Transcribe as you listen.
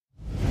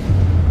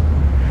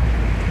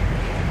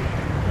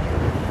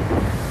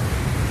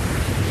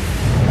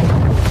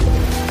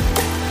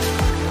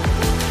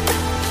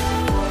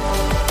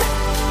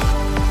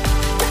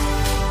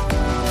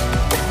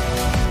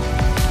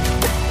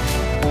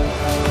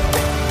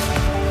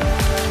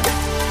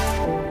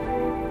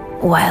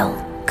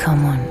Wild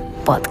Common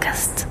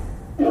Podcast.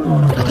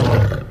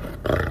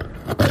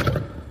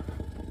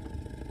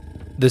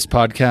 This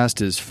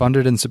podcast is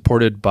funded and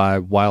supported by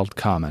Wild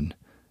Common,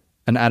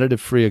 an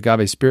additive-free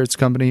agave spirits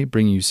company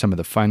bringing you some of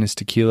the finest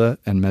tequila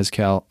and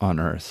mezcal on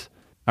earth.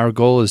 Our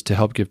goal is to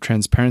help give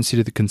transparency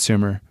to the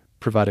consumer,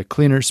 provide a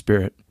cleaner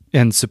spirit,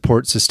 and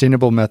support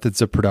sustainable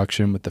methods of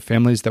production with the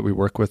families that we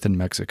work with in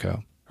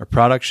Mexico. Our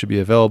product should be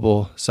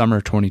available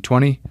summer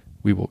 2020.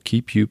 We will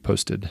keep you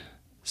posted.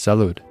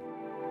 Salud.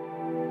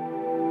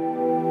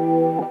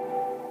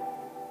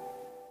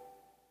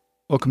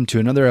 Welcome to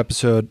another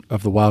episode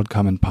of the Wild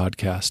Common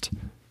Podcast.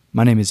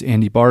 My name is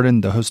Andy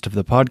Barden, the host of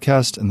the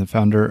podcast and the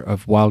founder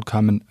of Wild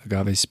Common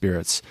Agave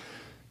Spirits.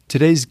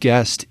 Today's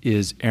guest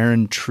is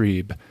Erin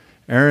Trieb.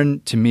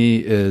 Erin, to me,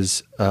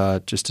 is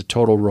just a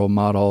total role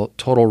model,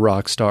 total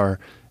rock star,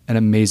 an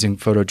amazing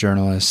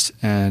photojournalist,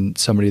 and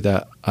somebody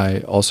that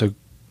I also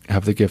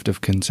have the gift of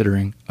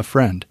considering a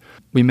friend.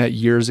 We met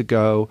years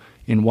ago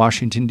in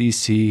Washington,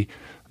 D.C.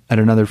 at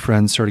another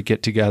friend's sort of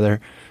get-together,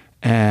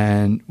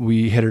 and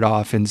we hit it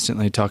off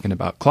instantly talking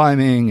about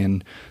climbing,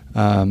 and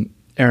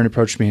Erin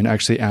approached me and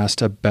actually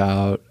asked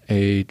about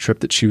a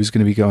trip that she was going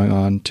to be going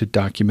on to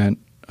document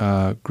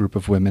a group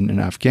of women in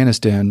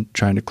Afghanistan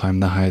trying to climb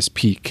the highest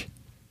peak.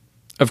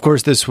 Of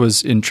course, this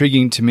was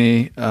intriguing to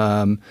me,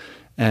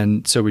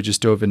 and so we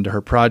just dove into her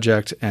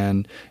project,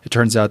 and it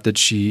turns out that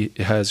she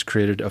has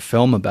created a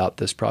film about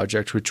this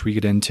project, which we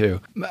get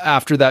into.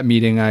 After that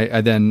meeting,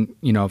 I then,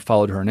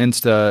 followed her on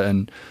Insta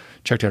and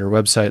checked out her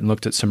website and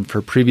looked at some of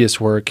her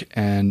previous work,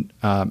 and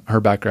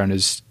her background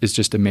is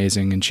just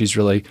amazing, and she's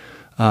really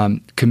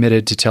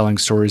committed to telling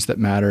stories that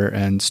matter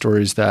and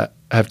stories that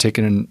have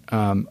taken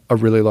a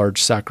really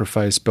large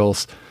sacrifice,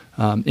 both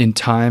in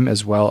time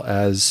as well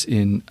as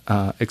in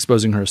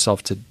exposing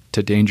herself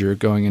to danger,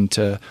 going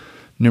into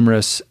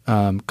numerous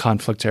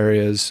conflict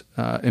areas,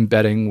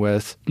 embedding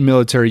with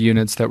military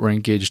units that were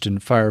engaged in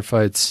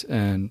firefights,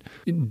 and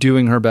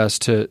doing her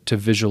best to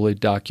visually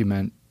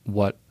document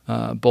what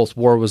both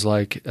war was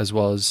like as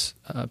well as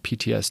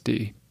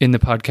PTSD. In the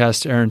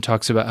podcast, Erin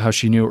talks about how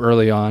she knew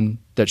early on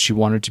that she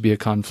wanted to be a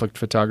conflict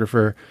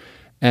photographer.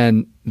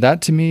 And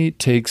that to me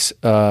takes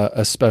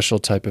a special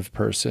type of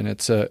person.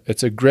 It's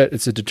a grit,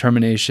 it's a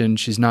determination.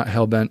 She's not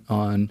hell-bent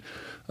on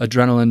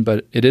adrenaline,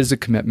 but it is a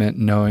commitment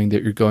knowing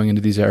that you're going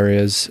into these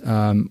areas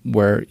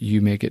where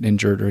you may get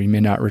injured or you may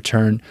not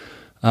return.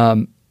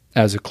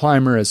 As a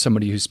climber, as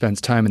somebody who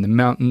spends time in the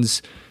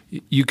mountains,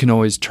 you can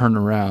always turn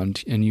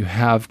around and you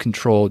have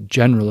control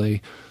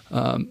generally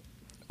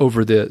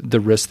over the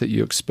risk that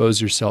you expose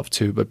yourself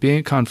to. But being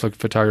a conflict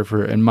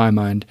photographer, in my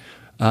mind,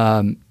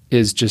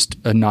 is just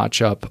a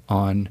notch up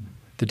on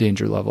the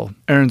danger level.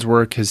 Erin's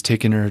work has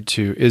taken her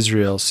to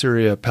Israel,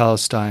 Syria,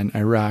 Palestine,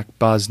 Iraq,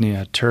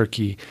 Bosnia,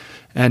 Turkey,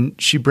 and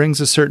she brings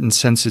a certain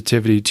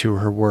sensitivity to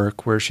her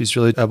work where she's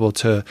really able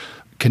to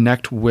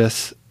connect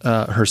with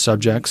her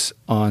subjects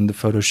on the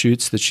photo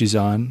shoots that she's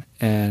on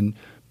and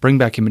bring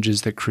back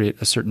images that create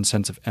a certain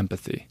sense of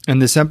empathy.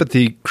 And this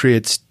empathy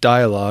creates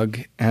dialogue,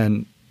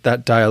 and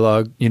that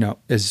dialogue,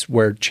 is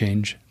where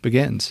change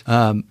begins.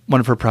 One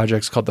of her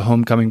projects called the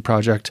Homecoming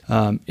Project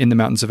in the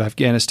mountains of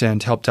Afghanistan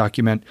to help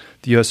document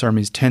the U.S.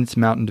 Army's 10th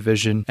Mountain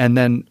Division, and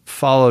then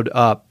followed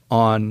up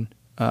on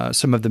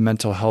some of the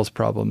mental health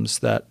problems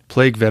that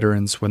plague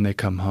veterans when they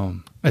come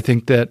home. I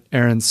think that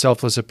Erin's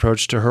selfless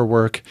approach to her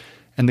work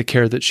and the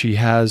care that she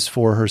has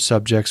for her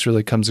subjects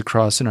really comes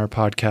across in our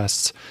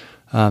podcasts.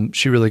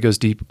 She really goes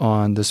deep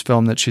on this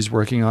film that she's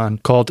working on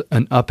called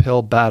An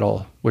Uphill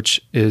Battle, which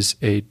is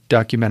a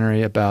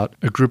documentary about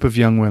a group of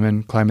young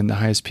women climbing the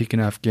highest peak in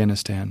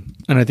Afghanistan.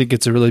 And I think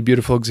it's a really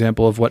beautiful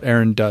example of what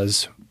Erin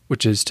does,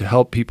 which is to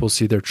help people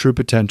see their true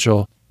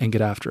potential and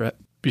get after it.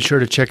 Be sure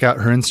to check out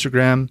her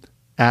Instagram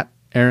at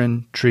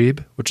Erin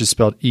Trieb, which is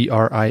spelled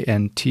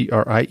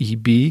ERINTRIEB,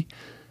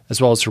 as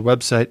well as her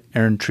website,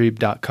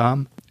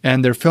 erintrieb.com.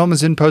 And their film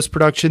is in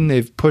post-production.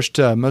 They've pushed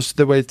most of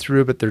the way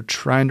through, but they're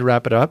trying to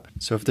wrap it up.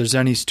 So if there's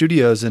any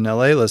studios in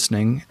LA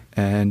listening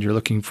and you're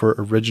looking for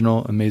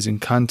original, amazing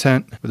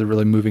content with a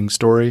really moving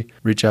story,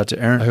 reach out to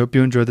Erin. I hope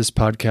you enjoy this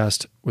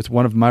podcast with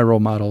one of my role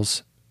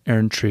models,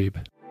 Erin Trieb.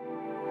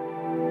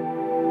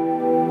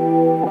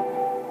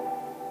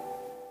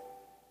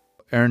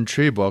 Erin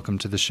Trieb, welcome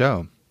to the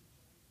show.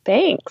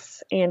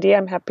 Thanks, Andy.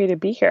 I'm happy to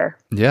be here.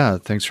 Yeah,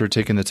 thanks for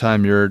taking the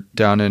time. You're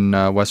down in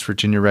West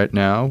Virginia right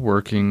now,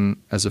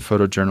 working as a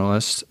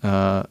photojournalist.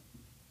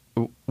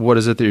 What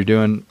is it that you're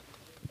doing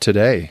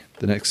today,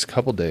 the next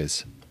couple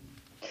days?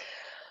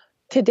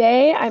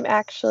 Today, I'm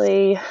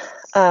actually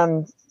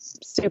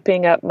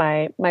souping up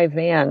my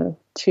van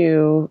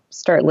to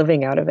start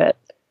living out of it,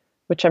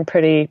 which I'm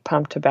pretty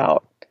pumped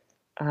about.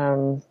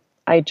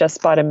 I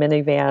just bought a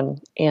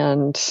minivan,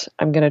 and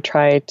I'm going to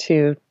try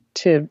to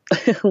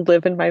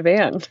live in my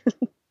van.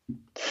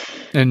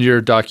 And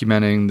you're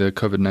documenting the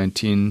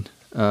COVID-19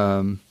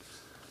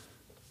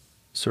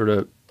 sort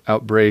of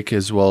outbreak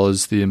as well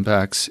as the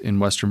impacts in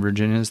Western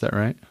Virginia, is that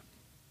right?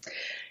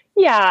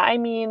 Yeah,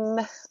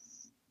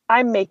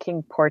 I'm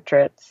making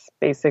portraits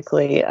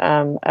basically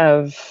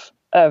of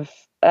of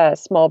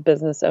small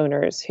business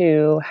owners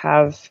who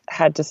have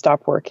had to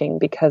stop working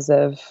because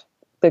of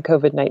the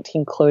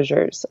COVID-19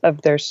 closures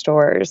of their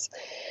stores.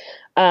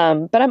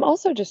 But I'm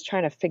also just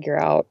trying to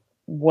figure out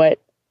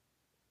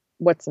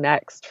what's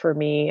next for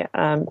me,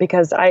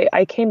 because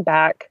I came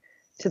back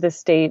to the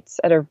States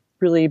at a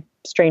really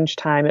strange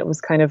time. It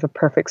was kind of a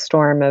perfect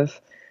storm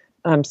of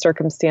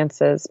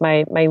circumstances.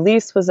 My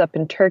lease was up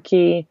in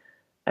Turkey.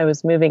 I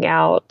was moving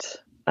out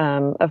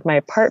of my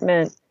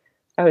apartment.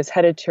 I was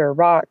headed to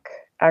Iraq.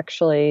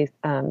 Actually,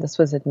 this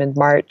was in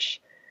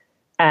mid-March,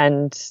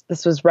 and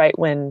this was right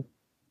when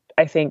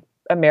I think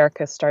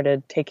America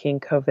started taking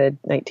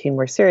COVID-19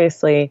 more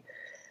seriously.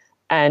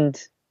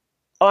 And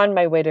on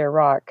my way to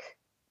Iraq,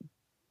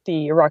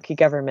 the Iraqi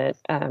government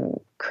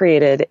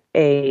created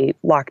a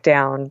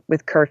lockdown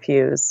with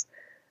curfews,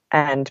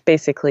 and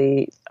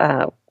basically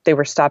they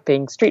were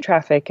stopping street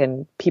traffic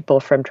and people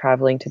from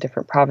traveling to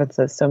different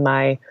provinces. So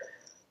my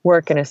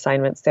work and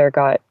assignments there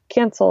got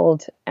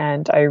canceled,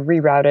 and I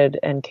rerouted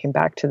and came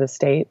back to the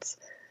States,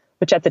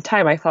 which at the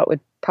time I thought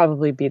would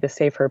probably be the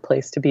safer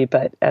place to be,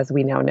 but as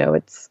we now know,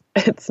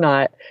 it's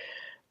not.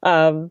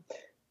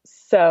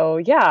 So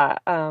yeah,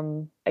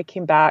 I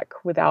came back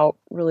without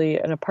really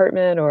an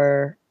apartment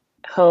or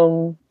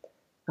home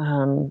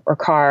or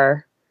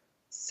car.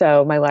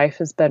 So my life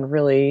has been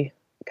really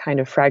kind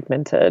of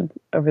fragmented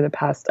over the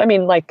past, I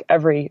mean, like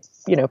every,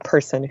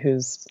 person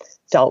who's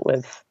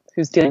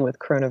dealing with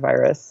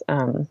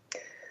coronavirus.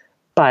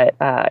 But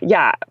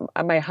yeah,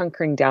 my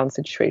hunkering down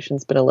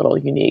situation's been a little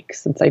unique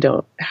since I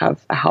don't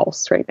have a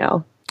house right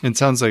now. It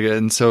sounds like it.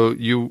 And so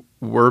you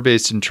were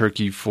based in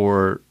Turkey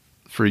for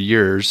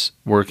years,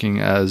 working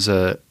as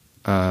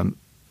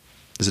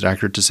is it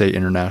accurate to say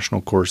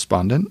international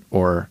correspondent,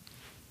 or?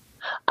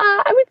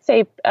 I would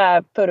say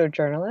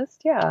photojournalist.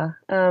 Yeah.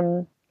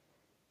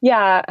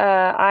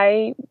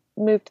 I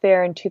moved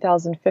there in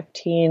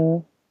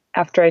 2015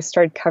 after I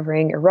started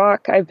covering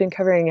Iraq. I've been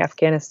covering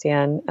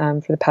Afghanistan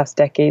for the past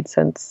decade,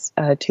 since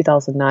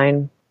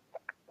 2009,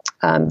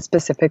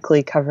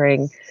 specifically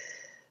covering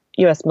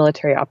U.S.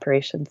 military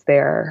operations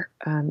there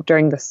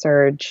during the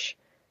surge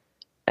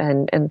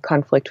and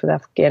conflict with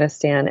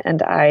Afghanistan.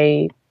 And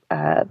I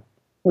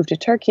moved to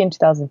Turkey in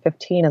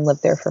 2015 and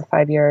lived there for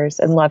 5 years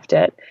and loved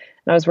it.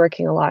 And I was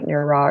working a lot in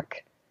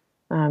Iraq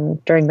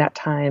during that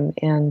time.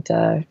 And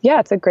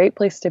it's a great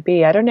place to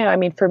be. I don't know. I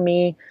mean, for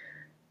me,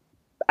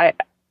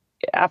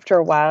 after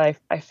a while,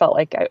 I felt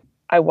like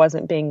I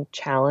wasn't being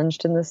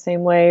challenged in the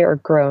same way or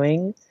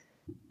growing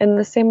in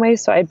the same way.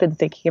 So I'd been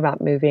thinking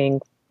about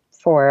moving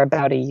for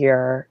about a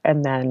year,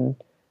 and then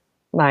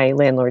my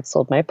landlord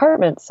sold my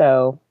apartment.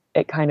 So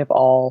it kind of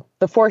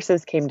the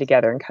forces came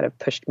together and kind of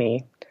pushed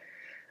me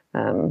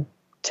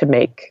to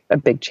make a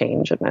big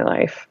change in my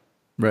life.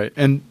 Right.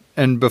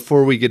 And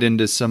before we get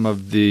into some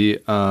of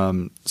the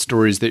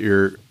stories that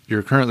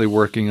you're currently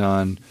working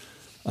on,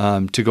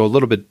 to go a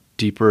little bit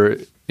deeper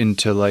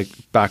into like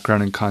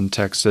background and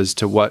context as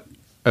to what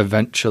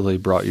eventually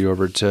brought you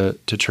over to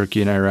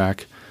Turkey and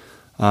Iraq,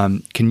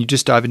 can you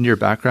just dive into your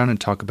background and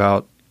talk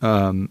about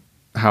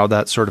how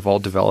that sort of all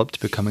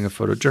developed, becoming a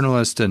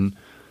photojournalist,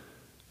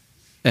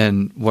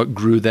 and what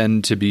grew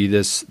then to be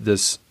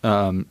this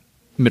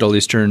Middle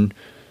Eastern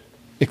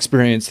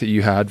experience that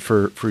you had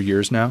for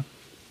years now?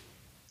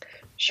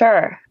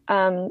 Sure.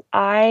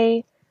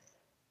 I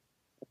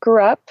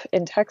grew up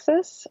in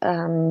Texas.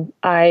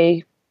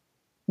 I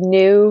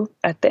knew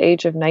at the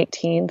age of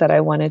 19 that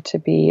I wanted to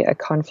be a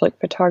conflict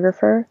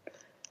photographer.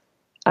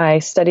 I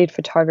studied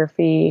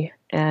photography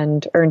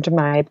and earned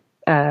my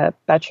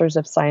Bachelor's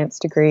of Science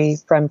degree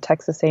from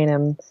Texas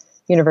A&M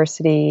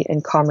University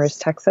in Commerce,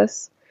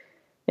 Texas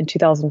in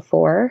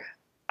 2004.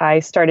 I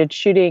started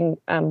shooting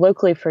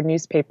locally for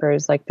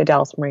newspapers like the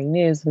Dallas Morning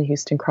News and the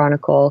Houston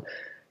Chronicle,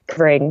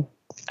 covering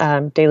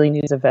daily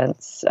news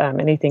events,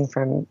 anything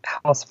from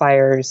house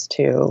fires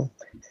to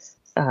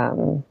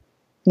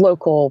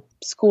local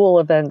school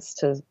events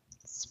to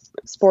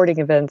sporting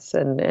events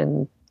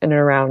and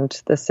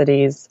around the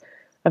cities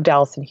of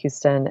Dallas and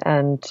Houston.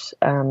 And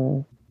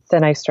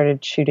then I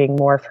started shooting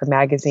more for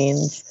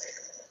magazines,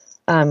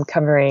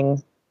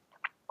 covering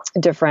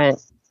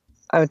different,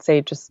 I would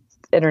say, just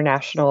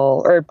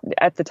international, or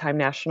at the time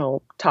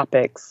national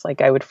topics.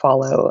 Like I would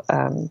follow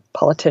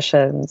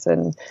politicians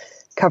and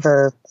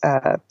cover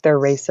their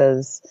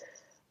races.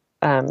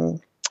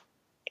 And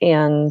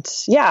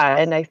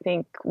I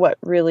think what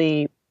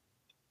really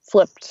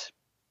flipped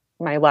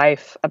my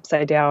life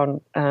upside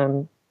down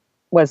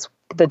was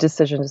the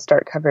decision to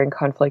start covering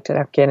conflict in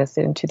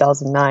Afghanistan in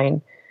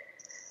 2009.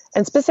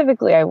 And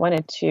specifically, I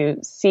wanted to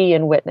see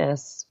and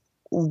witness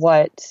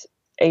what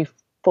a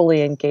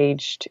fully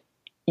engaged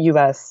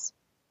U.S.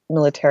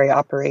 military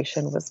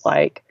operation was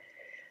like.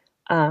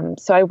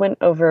 So I went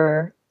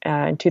over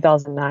in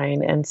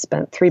 2009 and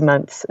spent 3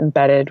 months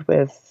embedded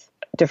with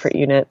different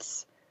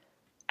units,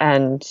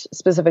 and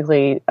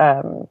specifically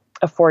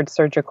a Ford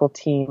surgical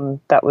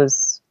team that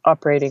was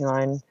operating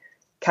on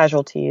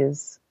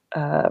casualties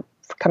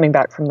coming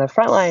back from the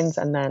front lines.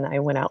 And then I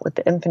went out with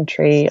the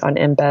infantry on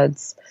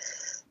embeds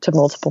to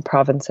multiple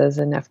provinces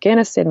in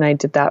Afghanistan. And I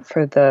did that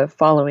for the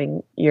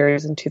following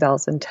years in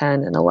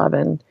 2010 and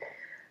 11,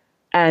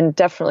 and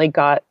definitely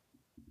got,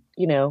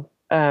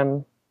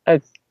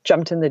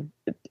 jumped in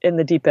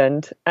the deep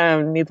end.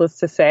 Needless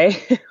to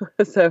say, it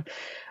was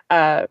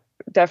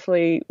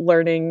definitely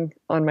learning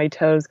on my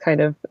toes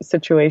kind of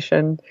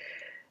situation.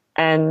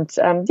 And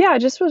I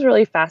just was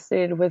really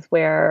fascinated with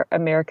where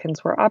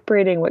Americans were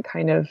operating,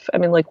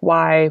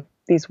 why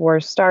these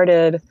wars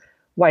started,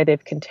 why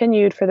they've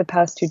continued for the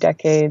past 2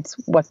 decades,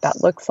 what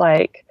that looks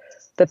like,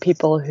 the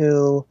people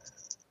who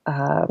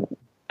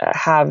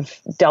have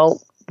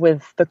dealt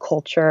with the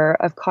culture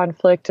of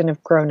conflict and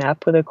have grown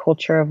up with a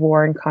culture of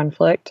war and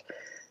conflict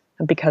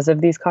because of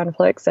these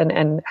conflicts,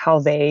 and how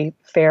they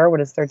fare. What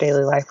does their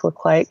daily life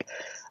look like?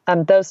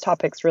 Those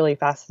topics really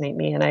fascinate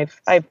me, and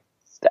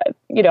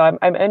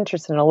I'm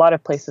interested in a lot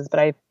of places, but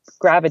I've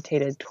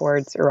gravitated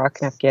towards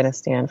Iraq and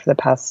Afghanistan for the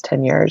past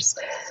 10 years,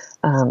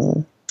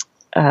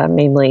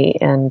 mainly.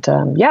 And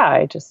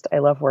I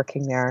love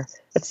working there.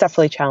 It's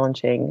definitely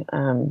challenging.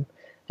 And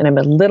I'm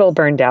a little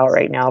burned out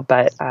right now,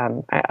 but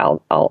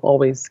I'll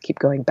always keep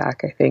going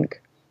back, I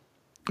think.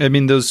 I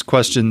mean, those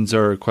questions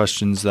are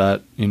questions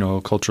that,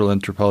 a cultural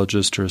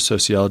anthropologist or a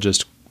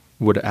sociologist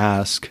would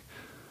ask.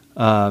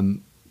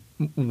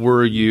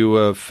 Were you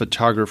a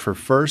photographer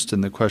first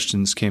and the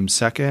questions came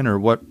second, or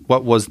what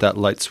was that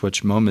light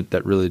switch moment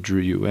that really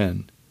drew you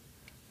in?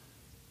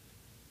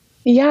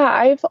 Yeah,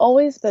 I've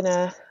always been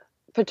a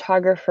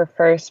photographer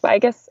first, but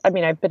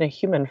I've been a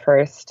human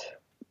first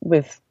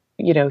with,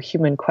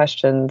 human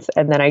questions.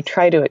 And then I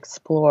try to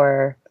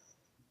explore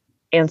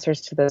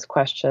answers to those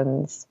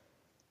questions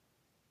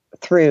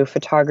through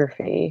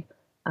photography.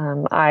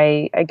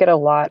 I get a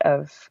lot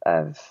of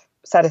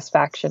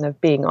satisfaction of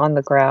being on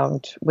the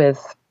ground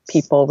with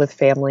people, with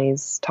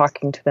families,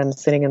 talking to them,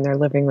 sitting in their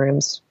living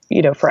rooms,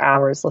 for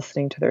hours,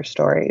 listening to their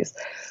stories.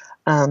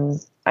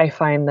 I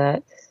find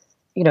that,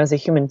 as a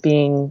human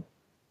being,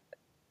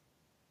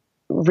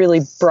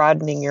 really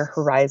broadening your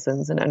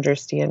horizons and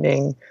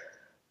understanding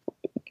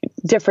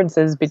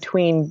differences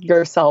between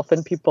yourself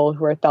and people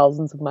who are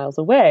thousands of miles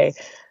away,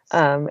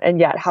 and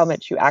yet how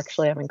much you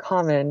actually have in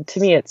common. To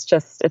me, it's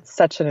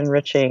such an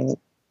enriching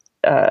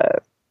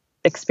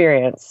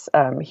experience,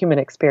 human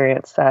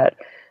experience, that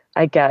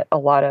I get a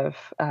lot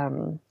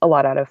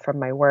out of from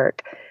my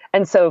work.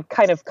 And so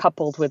kind of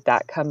coupled with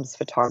that comes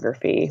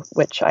photography,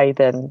 which I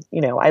then,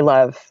 I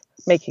love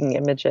making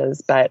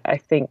images, but I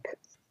think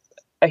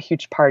a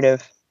huge part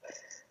of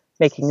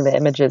making the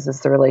images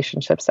is the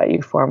relationships that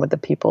you form with the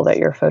people that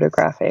you're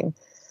photographing.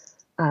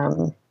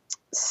 I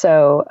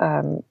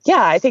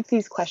think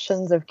these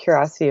questions of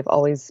curiosity have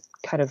always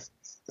kind of,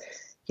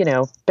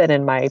 been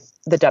in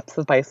the depths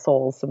of my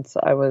soul since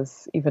I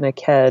was even a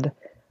kid.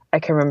 I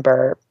can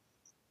remember,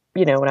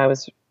 when I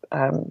was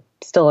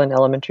still in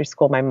elementary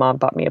school, my mom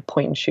bought me a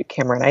point and shoot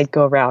camera, and I'd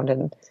go around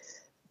and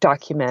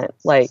document,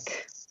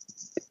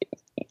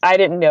 I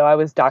didn't know I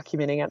was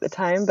documenting at the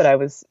time, but I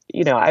was,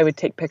 I would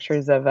take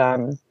pictures of,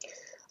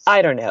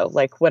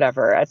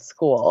 whatever at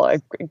school,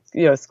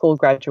 school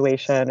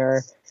graduation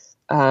or,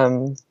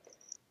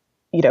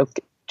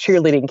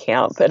 cheerleading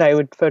camp. And I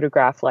would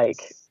photograph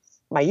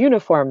my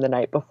uniform the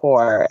night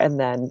before, and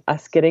then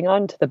us getting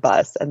onto the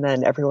bus, and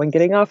then everyone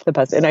getting off the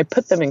bus. And I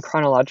put them in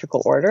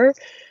chronological order,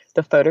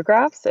 the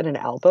photographs, in an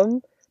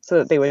album so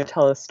that they would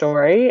tell a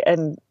story.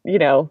 And,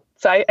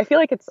 so I feel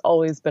like it's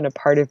always been a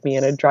part of me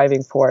and a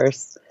driving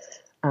force.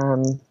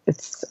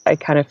 I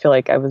kind of feel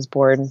like I was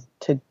born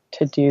to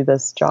do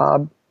this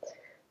job.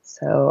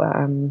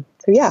 So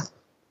yeah.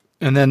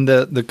 And then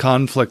the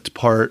conflict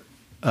part,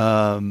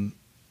 knowing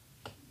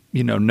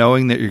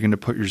that you're going to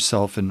put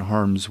yourself in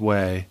harm's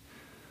way,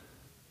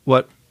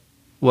 what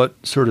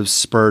sort of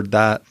spurred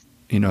that,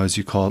 as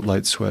you call it,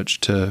 light switch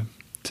to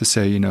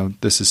say,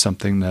 this is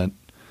something that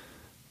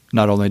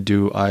not only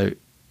do I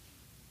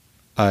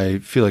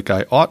feel like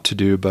I ought to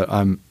do, but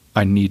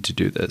I need to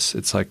do this.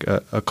 It's like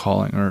a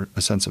calling or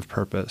a sense of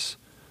purpose.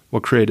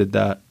 What created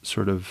that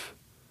sort of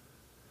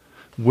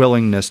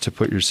willingness to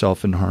put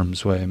yourself in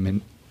harm's way? I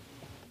mean,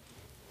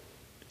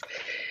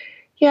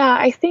 yeah,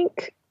 I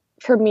think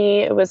for me,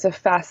 it was a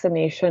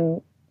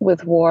fascination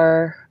with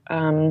war.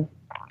 I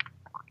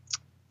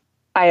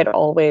had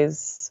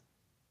always,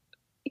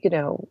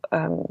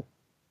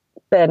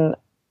 been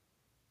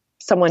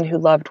someone who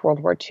loved World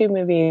War II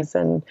movies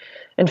and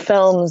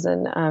films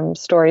and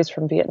stories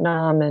from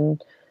Vietnam.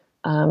 And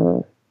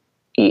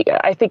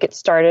I think it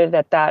started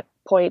at that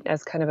point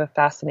as kind of a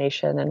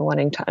fascination and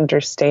wanting to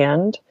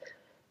understand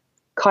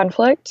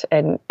conflict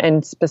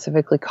and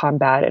specifically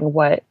combat, and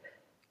what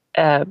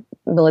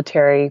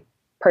military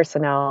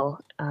personnel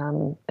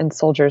and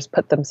soldiers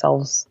put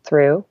themselves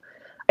through.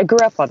 I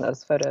grew up on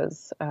those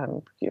photos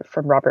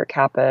from Robert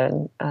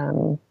Capa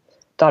and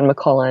Don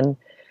McCullin,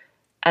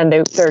 and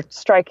they're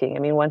striking. I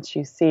mean, once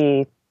you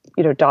see,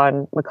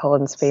 Don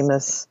McCullin's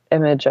famous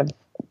image of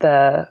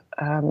the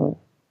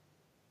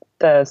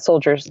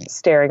soldiers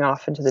staring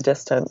off into the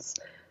distance,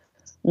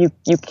 you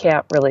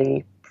can't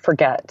really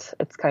forget.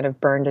 It's kind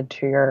of burned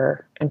into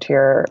your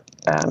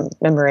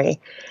memory.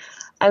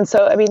 And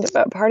so, I mean,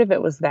 part of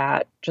it was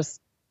that,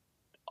 just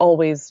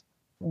always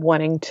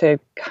wanting to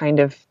kind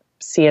of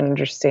see and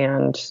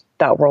understand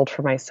that world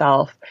for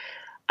myself.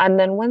 And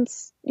then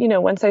once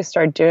I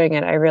started doing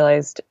it, I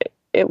realized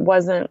it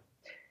wasn't,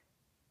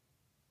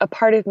 a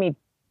part of me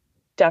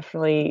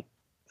definitely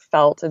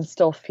felt and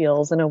still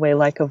feels in a way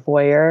like a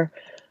voyeur,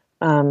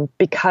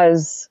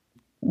 because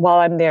while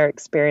I'm there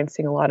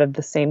experiencing a lot of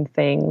the same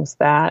things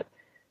that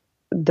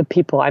the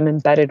people I'm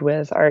embedded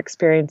with are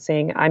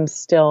experiencing, I'm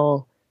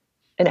still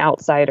an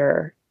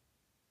outsider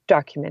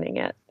documenting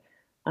it.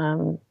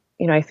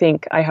 I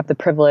think I have the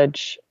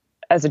privilege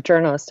as a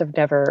journalist of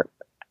never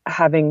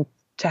having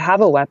to have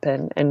a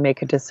weapon and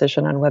make a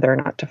decision on whether or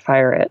not to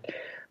fire it,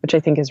 which I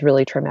think is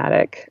really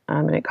traumatic,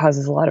 and it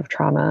causes a lot of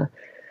trauma.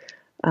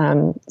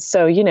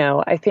 So,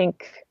 I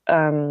think,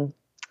 part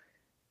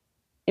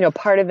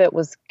of it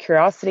was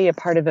curiosity, a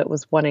part of it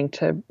was wanting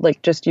to,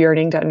 like, just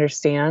yearning to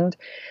understand.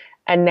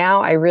 And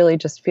now I really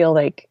just feel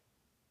like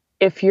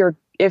if you're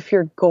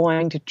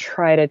going to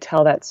try to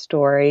tell that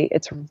story,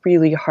 it's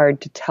really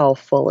hard to tell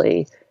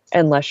fully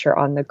unless you're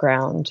on the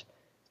ground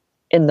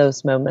in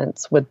those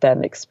moments with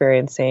them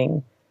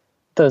experiencing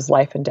those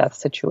life and death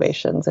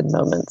situations and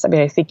moments. I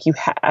mean, I think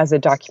as a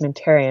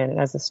documentarian and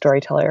as a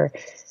storyteller,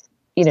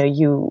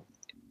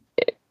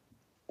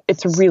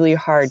 it's really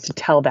hard to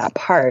tell that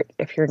part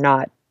if you're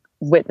not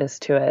witness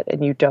to it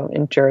and you don't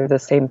endure the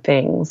same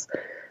things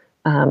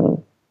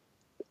of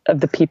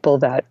the people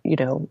that,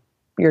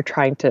 you're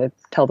trying to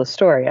tell the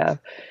story of.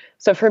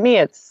 So for me,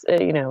 it's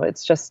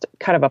just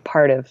kind of a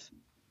part of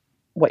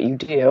what you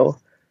do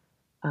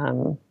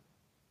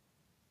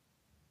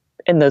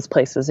in those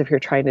places if you're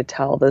trying to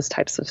tell those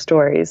types of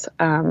stories.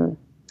 So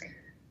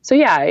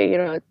yeah,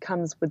 it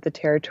comes with the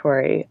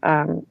territory.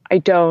 I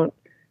don't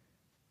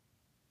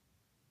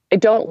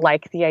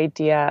like the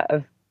idea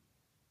of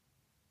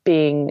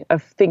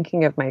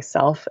thinking of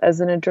myself as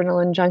an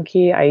adrenaline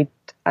junkie.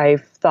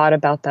 I've thought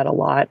about that a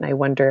lot, and I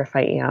wonder if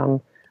I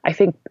am. I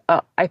think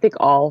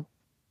all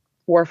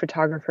war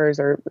photographers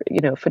or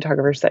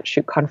photographers that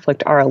shoot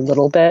conflict are a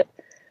little bit.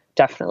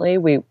 Definitely,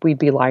 we'd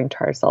be lying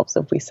to ourselves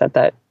if we said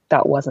that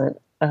wasn't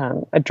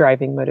a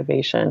driving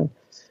motivation.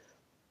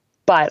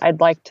 But I'd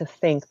like to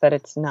think that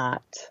it's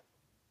not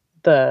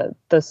the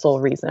sole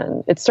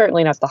reason. It's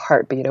certainly not the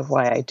heartbeat of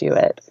why I do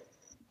it.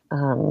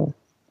 And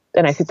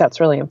I think that's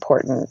really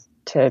important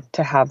to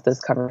have those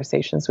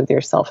conversations with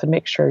yourself and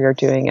make sure you're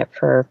doing it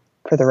for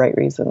the right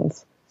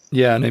reasons.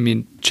 Yeah. And I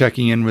mean,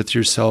 checking in with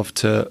yourself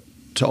to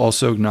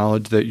also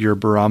acknowledge that your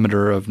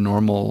barometer of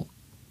normal,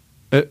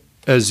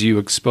 as you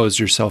expose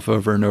yourself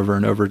over and over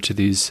and over to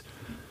these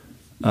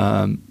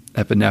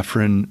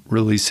epinephrine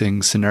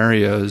releasing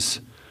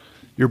scenarios,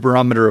 your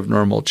barometer of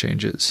normal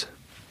changes.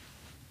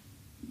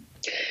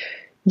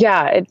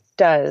 Yeah, it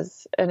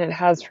does. And it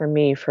has for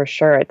me, for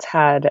sure. It's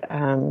had,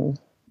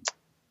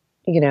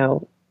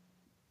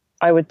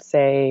 I would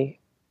say,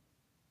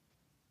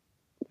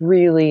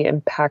 really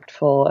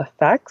impactful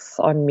effects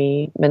on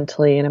me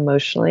mentally and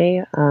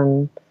emotionally.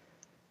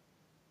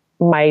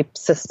 My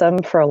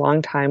system for a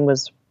long time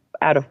was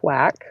out of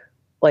whack.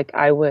 Like,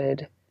 I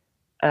would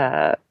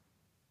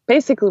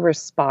basically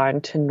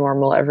respond to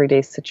normal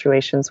everyday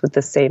situations with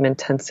the same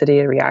intensity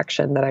and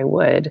reaction that I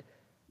would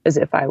as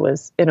if I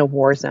was in a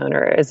war zone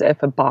or as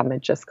if a bomb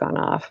had just gone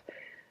off.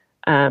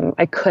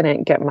 I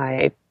couldn't get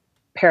my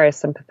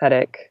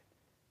parasympathetic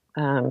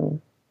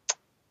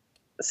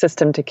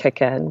system to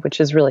kick in, which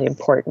is really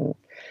important.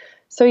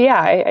 So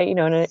yeah, I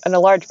in a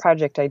large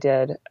project I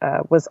did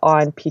was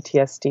on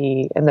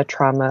PTSD and the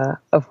trauma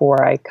of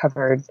war. I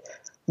covered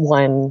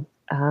one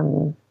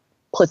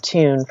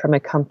platoon from a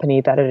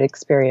company that had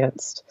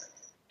experienced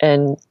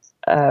an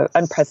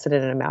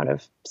unprecedented amount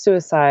of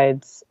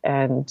suicides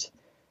and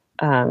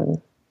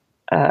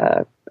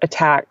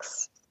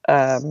attacks,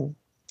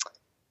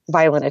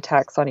 violent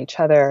attacks on each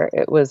other.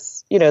 It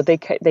was, they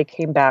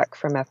came back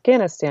from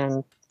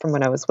Afghanistan from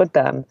when I was with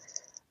them,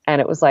 and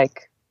it was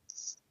like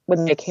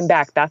when they came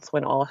back, that's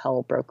when all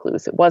hell broke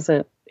loose. It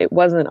wasn't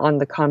on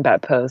the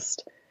combat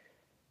post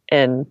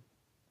in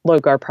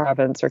Logar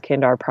province or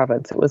Kandahar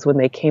province. It was when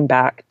they came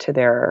back to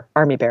their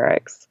army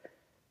barracks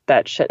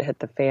that shit hit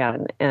the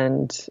fan.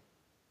 And,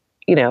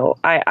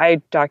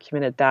 I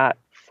documented that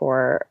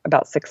for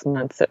about 6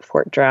 months at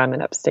Fort Drum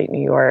in upstate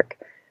New York.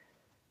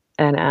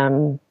 And,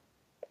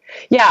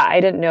 I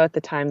didn't know at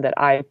the time that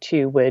I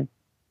too would,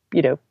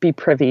 be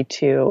privy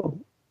to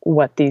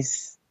what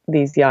these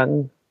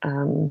young,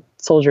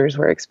 soldiers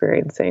were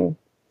experiencing.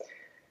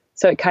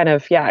 So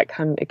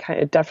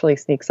it definitely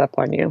sneaks up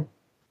on you.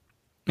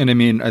 And I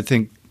mean, I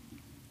think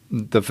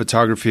the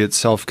photography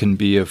itself can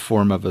be a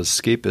form of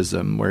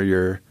escapism where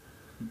you're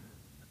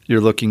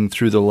looking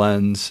through the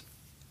lens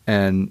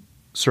and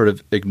sort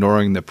of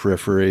ignoring the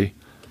periphery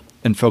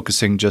and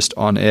focusing just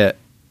on it.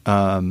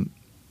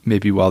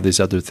 Maybe while these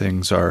other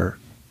things are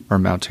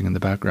mounting in the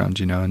background,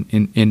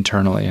 and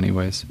internally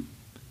anyways.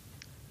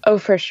 Oh,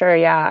 for sure.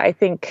 Yeah. I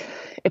think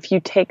if you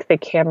take the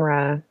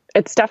camera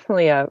it's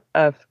definitely a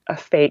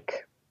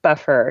fake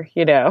buffer,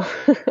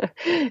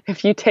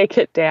 if you take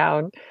it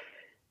down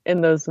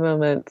in those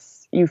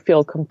moments, you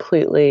feel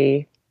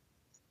completely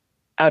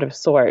out of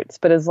sorts.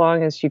 But as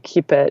long as you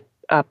keep it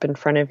up in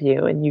front of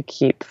you and you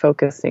keep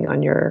focusing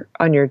on your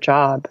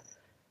job,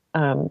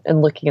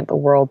 and looking at the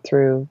world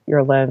through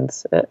your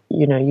lens,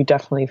 you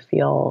definitely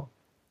feel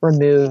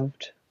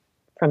removed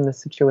from the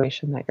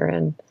situation that you're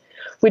in.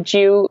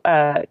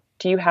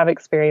 Do you have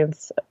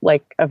experience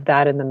like of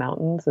that in the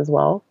mountains as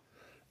well?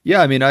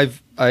 Yeah, I mean,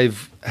 I've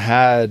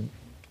had,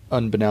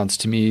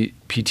 unbeknownst to me,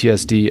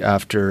 PTSD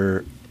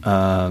after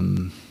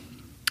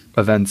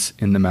events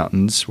in the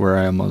mountains where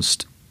I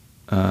almost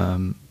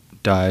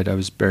died. I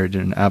was buried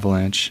in an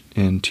avalanche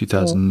in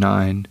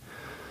 2009,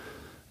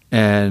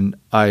 and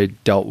I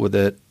dealt with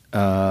it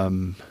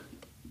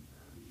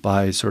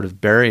by sort of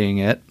burying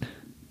it,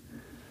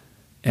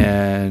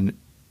 and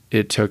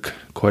it took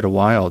quite a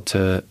while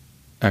to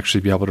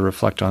actually be able to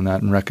reflect on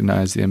that and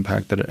recognize the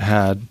impact that it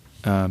had.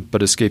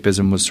 But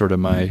escapism was sort of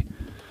my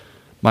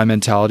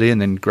mentality,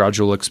 and then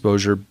gradual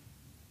exposure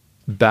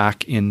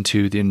back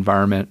into the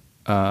environment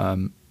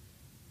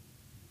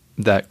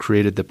that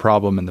created the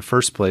problem in the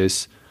first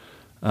place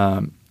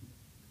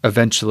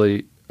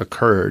eventually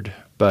occurred.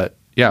 But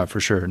yeah, for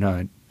sure.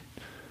 No,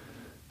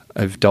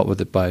 I've dealt with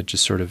it by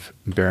just sort of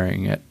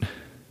burying it.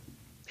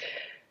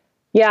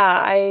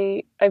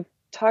 Yeah, I've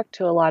talked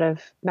to a lot of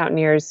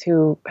mountaineers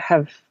who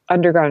have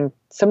undergone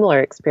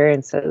similar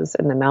experiences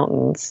in the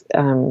mountains,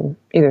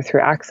 either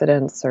through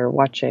accidents or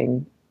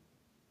watching,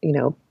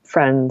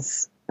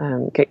 friends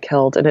get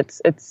killed, and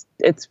it's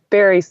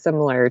very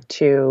similar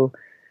to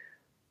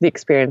the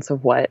experience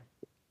of what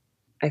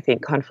I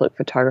think conflict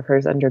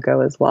photographers undergo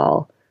as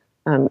well.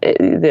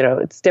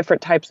 It's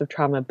different types of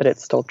trauma, but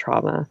it's still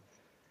trauma.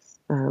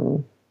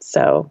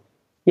 So,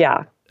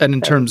 yeah. And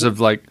in terms of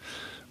like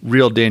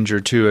real danger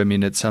too, I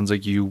mean, it sounds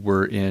like you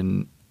were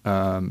in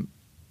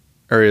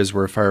areas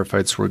where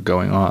firefights were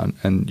going on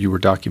and you were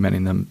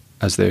documenting them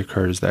as they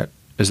occurred. Is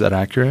that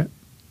accurate?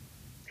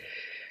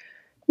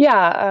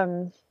 Yeah.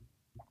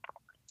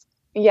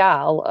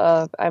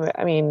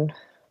 I mean,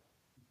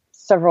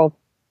 several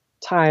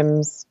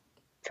times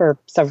for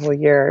several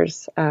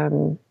years.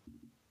 On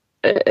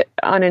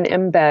an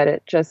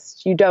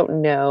embed, you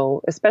don't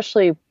know,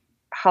 especially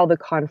how the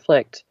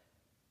conflict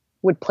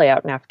would play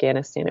out in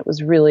Afghanistan. It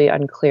was really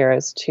unclear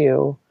as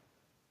to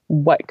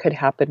what could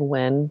happen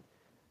when,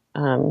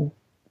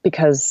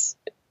 because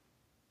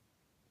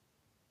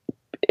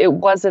it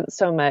wasn't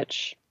so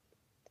much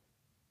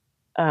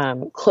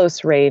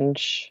close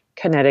range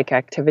kinetic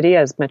activity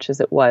as much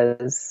as it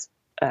was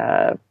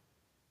IEDs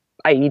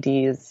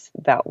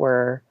that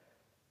were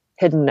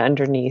hidden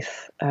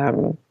underneath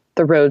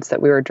the roads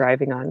that we were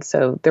driving on.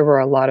 So there were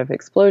a lot of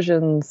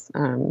explosions.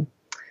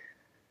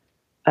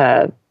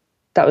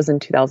 That was in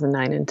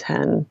 2009 and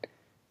 10.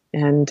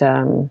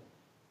 And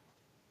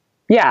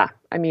yeah,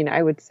 I mean,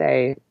 I would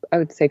say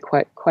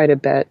quite a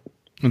bit.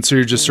 And so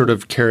you're just sort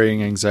of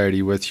carrying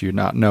anxiety with you,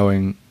 not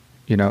knowing,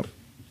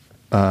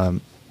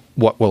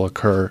 what will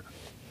occur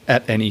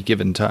at any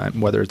given time,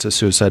 whether it's a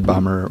suicide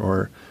bomber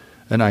or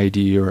an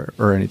IED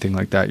or anything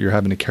like that. You're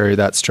having to carry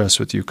that stress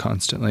with you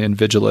constantly, and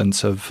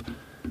vigilance of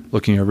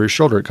looking over your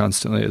shoulder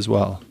constantly as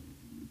well.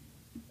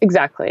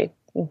 Exactly.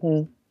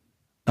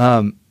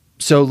 Mm-hmm.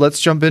 So let's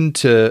jump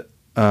into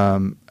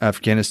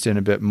Afghanistan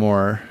a bit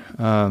more.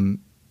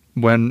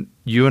 When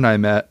you and I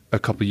met a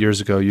couple years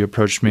ago, you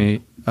approached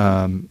me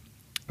at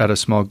a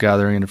small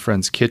gathering in a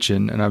friend's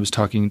kitchen, and I was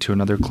talking to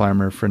another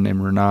climber, a friend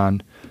named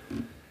Renan,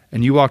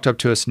 and you walked up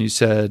to us and you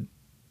said,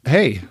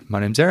 "Hey, my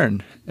name's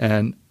Aaron,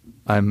 and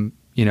I'm,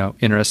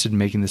 interested in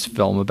making this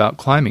film about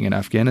climbing in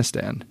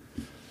Afghanistan."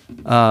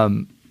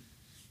 And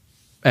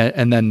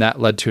then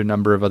that led to a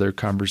number of other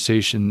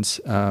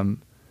conversations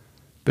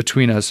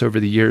between us over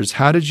the years.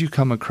 How did you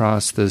come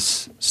across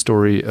this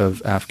story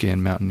of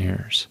Afghan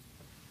mountaineers?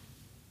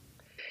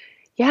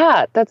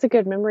 Yeah, that's a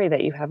good memory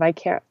that you have. I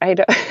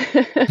don't,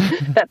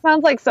 that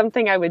sounds like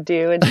something I would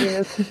do in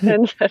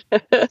unison.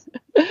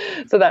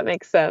 So that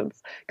makes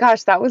sense.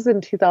 Gosh, that was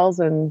in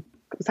 2000.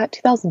 Was that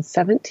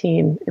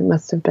 2017? It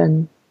must have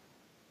been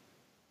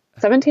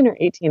 17 or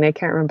 18. I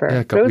can't remember.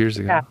 Yeah, a couple years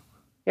ago.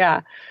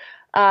 Yeah.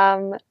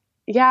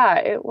 Yeah,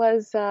 it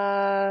was,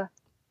 I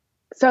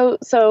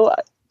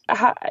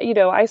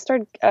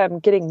started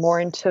getting more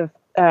into,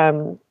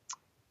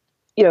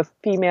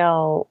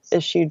 female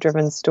issue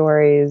driven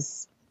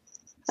stories.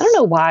 I don't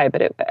know why,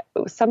 but it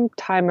was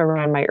sometime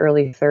around my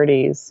early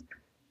 30s.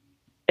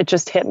 It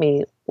just hit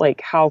me like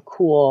how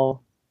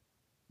cool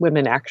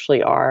women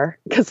actually are,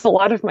 because a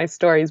lot of my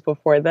stories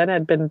before then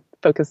had been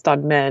focused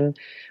on men,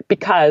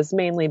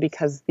 mainly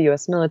because the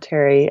U.S.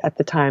 military at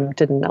the time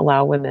didn't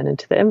allow women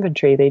into the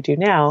infantry. They do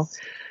now,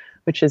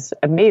 which is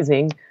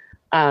amazing.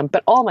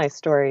 But all my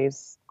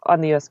stories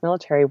on the U.S.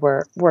 military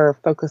were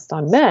focused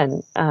on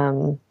men.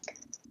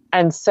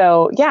 And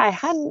so, yeah, I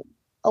hadn't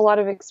a lot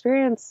of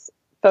experience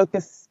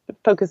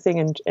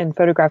focusing and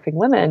photographing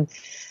women.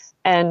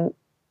 And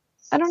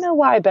I don't know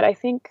why, but I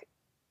think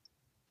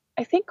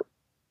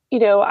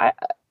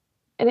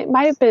and it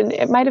might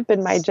have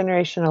been my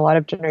generation, a lot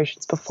of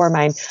generations before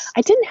mine.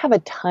 I didn't have a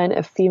ton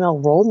of female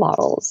role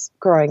models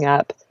growing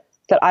up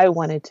that I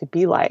wanted to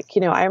be like.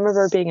 I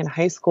remember being in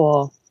high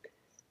school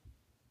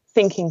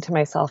thinking to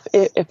myself,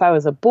 if I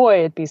was a boy,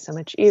 it'd be so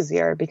much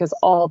easier because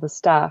all the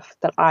stuff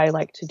that I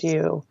like to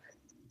do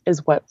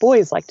is what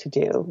boys like to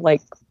do,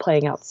 like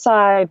playing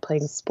outside,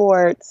 playing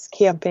sports,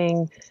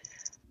 camping.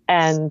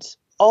 And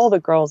all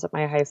the girls at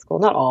my high school,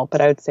 not all, but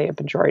I would say a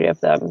majority of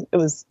them, it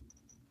was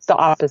the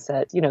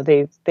opposite.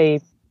 They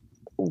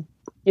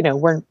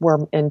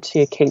were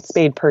into Kate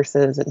Spade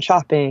purses and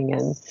shopping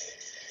and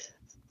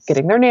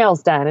getting their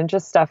nails done and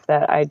just stuff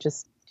that I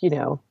just,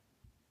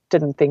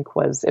 didn't think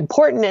was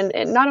important.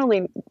 And not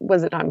only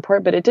was it not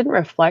important, but it didn't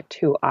reflect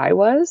who I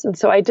was. And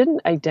so I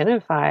didn't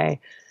identified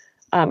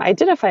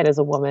as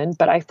a woman,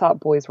 but I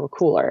thought boys were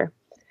cooler.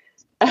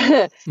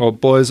 Well,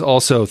 boys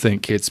also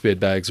think Kate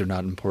Spade bags are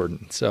not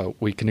important, so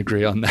we can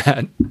agree on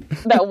that.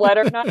 That what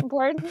are not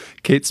important?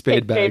 Kate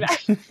Spade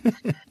bags.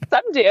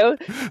 Some do.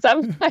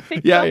 Some, I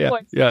think,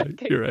 boys like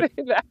Kate you're right.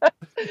 Spade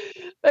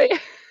bags.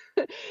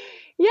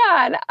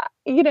 Yeah, and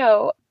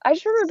I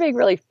just remember being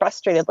really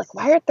frustrated. Like,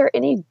 why aren't there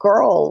any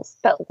girls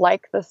that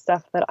like the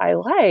stuff that I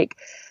like?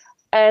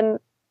 And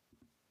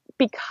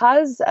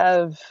because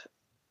of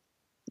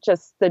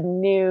just the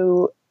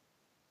new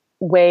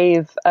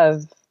wave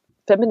of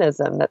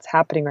feminism that's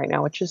happening right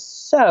now, which is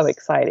so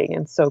exciting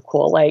and so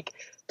cool. Like,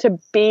 to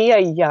be a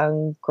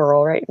young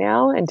girl right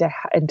now and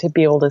to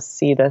be able to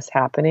see this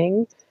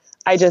happening,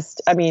 I get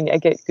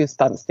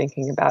goosebumps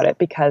thinking about it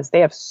because they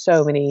have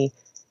so many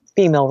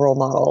female role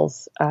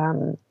models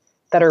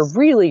that are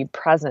really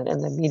present in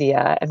the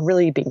media and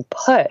really being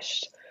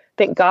pushed.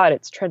 Thank God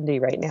it's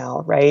trendy right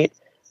now, right?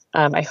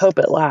 I hope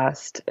it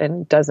lasts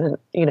and doesn't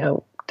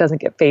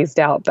get phased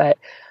out. But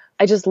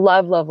I just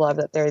love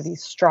that there are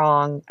these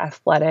strong,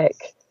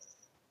 athletic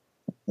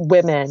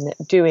women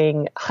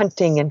doing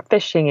hunting and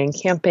fishing and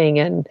camping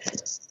and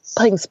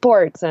playing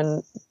sports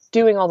and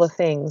doing all the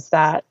things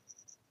that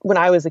when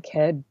I was a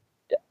kid,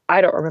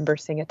 I don't remember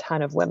seeing a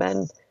ton of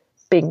women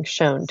being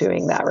shown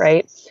doing that,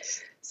 right?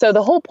 So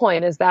the whole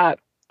point is that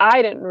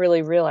I didn't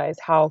really realize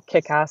how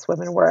kick-ass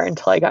women were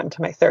until I got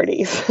into my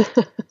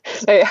 30s.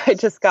 I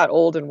just got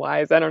old and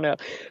wise. I don't know.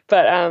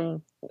 But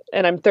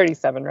and I'm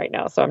 37 right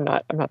now, so I'm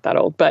not that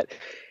old. But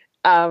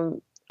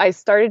I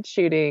started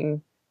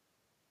shooting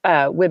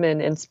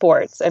women in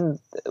sports, and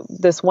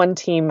this one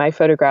team I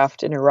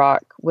photographed in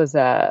Iraq was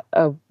a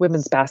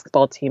women's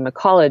basketball team, a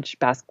college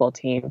basketball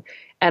team,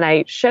 and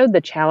I showed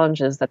the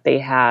challenges that they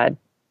had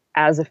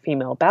as a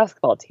female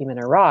basketball team in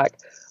Iraq,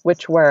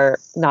 which were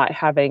not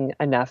having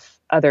enough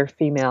other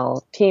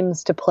female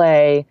teams to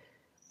play.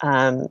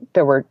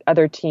 There were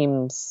other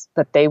teams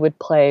that they would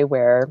play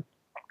where,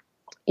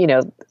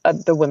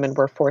 the women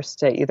were forced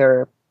to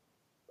either,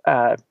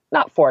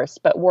 not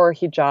forced, but wore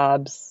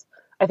hijabs.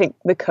 I think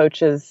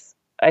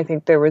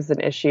there was an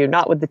issue,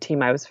 not with the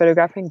team I was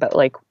photographing, but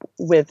like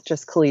with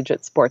just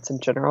collegiate sports in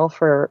general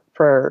for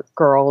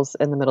girls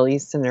in the Middle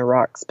East and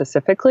Iraq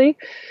specifically.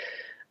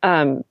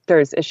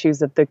 There's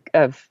issues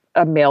of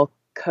a male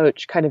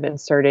coach kind of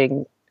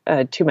inserting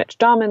too much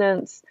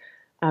dominance,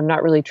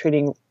 not really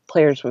treating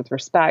players with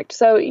respect.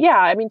 So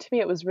yeah, to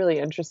me, it was really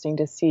interesting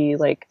to see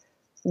like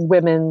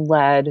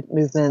women-led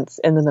movements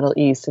in the Middle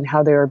East and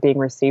how they were being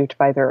received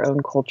by their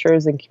own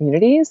cultures and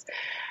communities.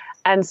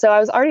 And so I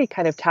was already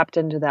kind of tapped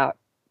into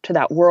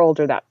that world,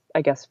 or that,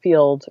 I guess,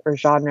 field or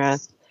genre.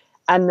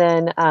 And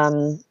then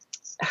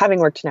having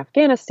worked in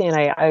Afghanistan,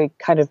 I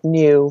kind of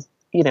knew,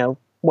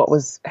 what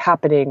was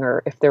happening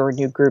or if there were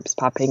new groups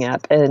popping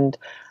up. And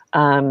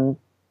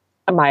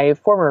my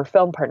former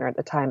film partner at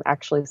the time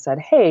actually said,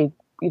 hey,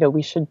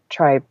 we should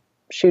try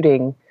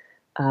shooting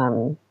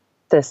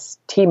this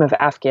team of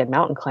Afghan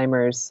mountain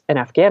climbers in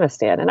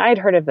Afghanistan. And I'd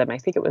heard of them. I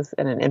think it was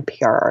in an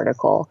NPR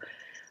article.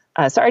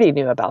 So I already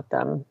knew about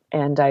them.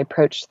 And I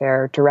approached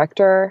their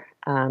director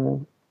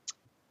and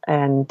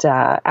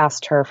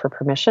asked her for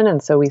permission.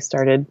 And so we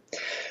started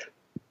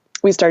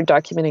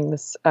documenting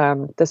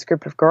this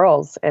group of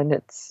girls, and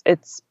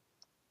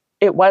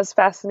it was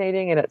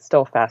fascinating, and it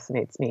still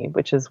fascinates me,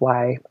 which is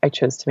why I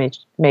chose to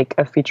make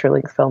a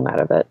feature-length film out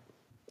of it.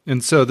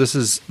 And so this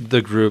is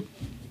the group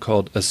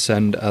called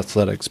Ascend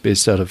Athletics,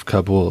 based out of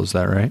Kabul. Is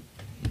that right?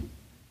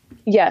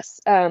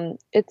 Yes,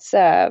 it's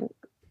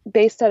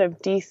based out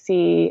of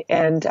DC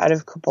and out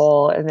of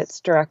Kabul, and its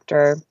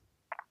director,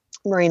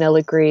 Marina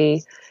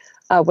Legree,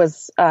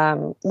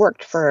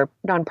 worked for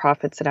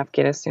nonprofits in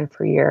Afghanistan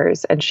for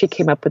years, and she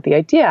came up with the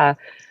idea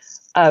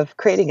of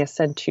creating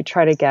Ascend to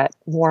try to get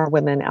more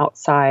women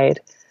outside,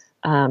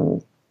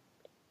 to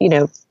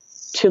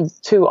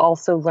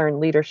also learn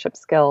leadership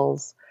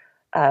skills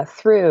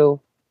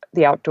through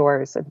the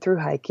outdoors and through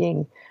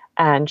hiking.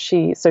 And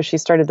she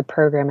started the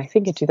program, I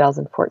think, in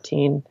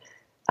 2014.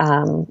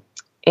 And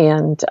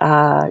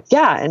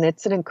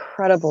it's an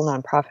incredible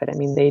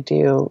nonprofit. They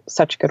do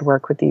such good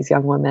work with these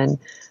young women,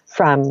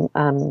 from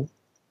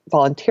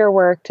volunteer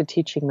work to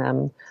teaching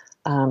them,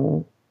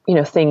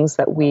 things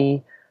that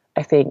we,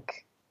 I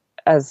think,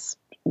 as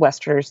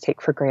Westerners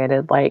take for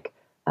granted, like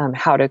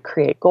how to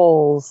create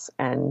goals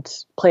and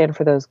plan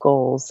for those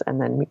goals and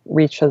then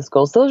reach those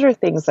goals. Those are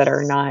things that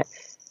are not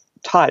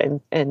taught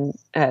in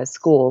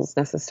schools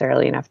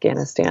necessarily in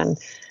Afghanistan.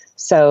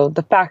 So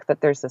the fact that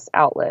there's this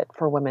outlet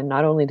for women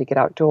not only to get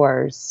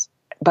outdoors,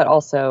 but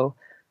also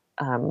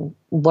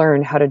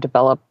learn how to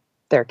develop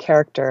their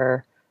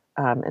character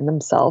and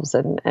themselves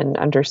and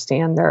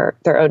understand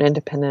their own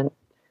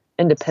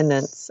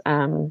independence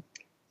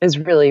is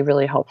really,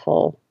 really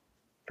helpful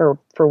for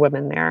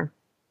women there.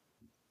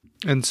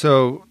 And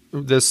so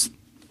this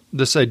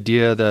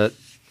idea that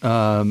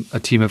a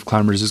team of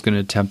climbers is going to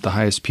attempt the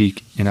highest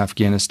peak in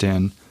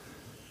Afghanistan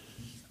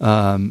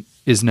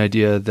is an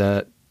idea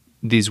that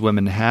these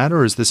women had,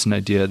 or is this an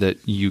idea that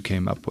you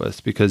came up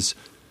with? Because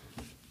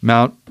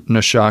Mount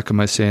Noshak,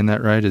 am I saying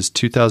that right, is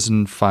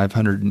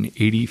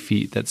 2,580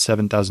 feet. That's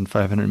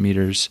 7,500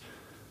 meters.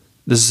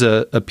 This is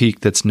a peak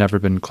that's never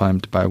been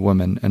climbed by a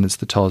woman, and it's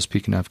the tallest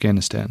peak in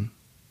Afghanistan.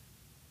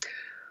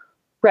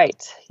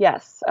 Right.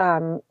 Yes.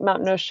 Mount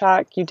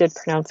Noshak, you did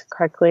pronounce it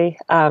correctly.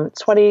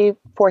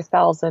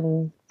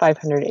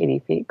 24,580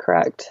 feet,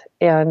 correct.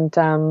 And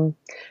no,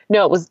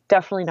 it was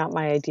definitely not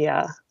my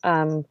idea.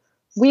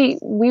 We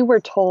were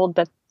told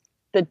that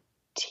the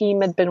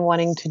team had been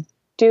wanting to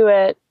do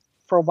it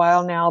for a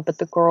while now, but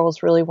the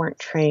girls really weren't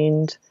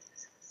trained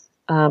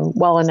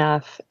well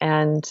enough.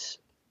 And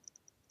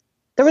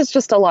there was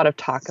just a lot of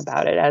talk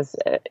about it as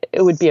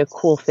it would be a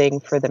cool thing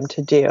for them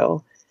to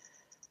do.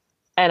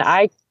 And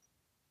I,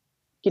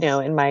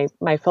 and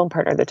my film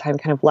partner at the time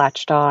kind of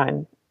latched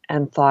on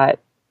and thought,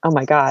 oh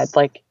my God,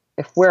 like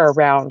if we're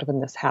around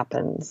when this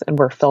happens and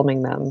we're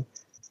filming them,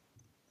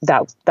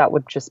 that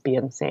would just be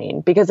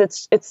insane, because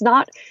it's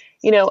not,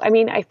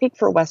 I think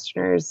for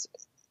Westerners,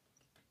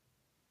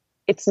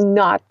 it's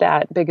not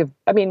that big of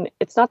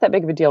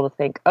a deal to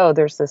think, oh,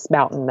 there's this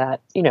mountain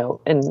that,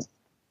 and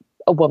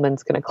a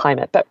woman's going to climb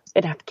it. But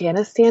in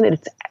Afghanistan,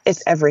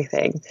 it's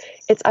everything.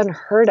 It's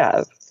unheard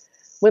of.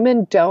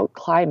 Women don't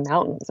climb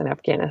mountains in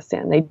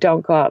Afghanistan. They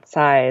don't go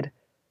outside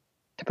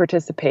to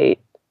participate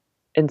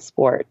in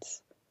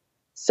sports.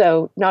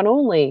 So not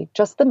only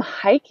just them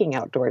hiking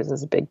outdoors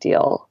is a big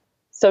deal.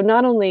 So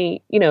not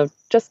only,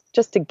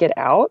 just to get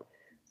out,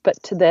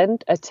 but to then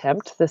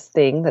attempt this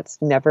thing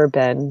that's never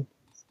been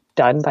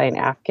done by an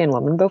Afghan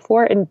woman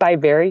before, and by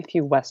very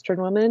few Western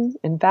women,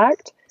 in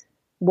fact,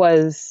 it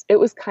was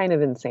kind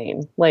of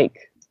insane.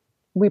 Like,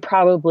 we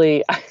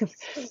probably,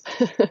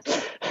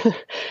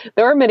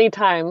 there were many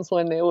times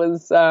when it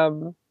was,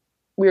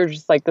 we were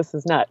just like, this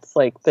is nuts.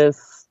 Like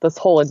this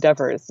whole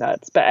endeavor is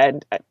nuts.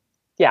 But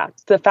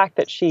the fact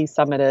that she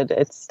summited,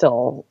 it's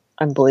still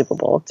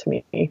unbelievable to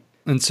me.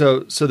 And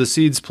so the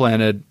seed's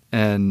planted,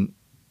 and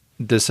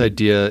this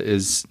idea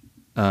is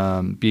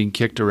being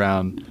kicked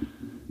around,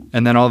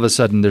 and then all of a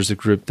sudden there's a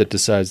group that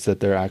decides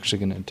that they're actually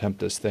going to attempt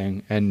this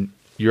thing, and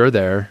you're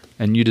there,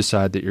 and you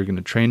decide that you're going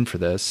to train for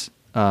this.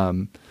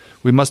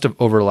 We must have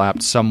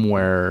overlapped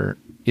somewhere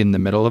in the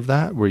middle of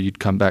that, where you'd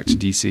come back to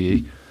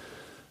DC,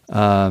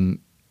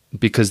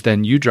 because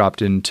then you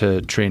dropped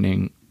into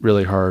training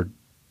really hard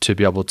to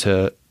be able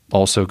to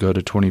also go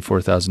to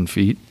 24,000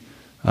 feet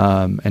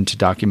and to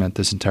document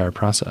this entire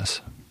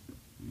process.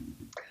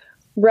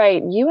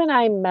 Right. You and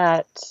I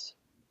met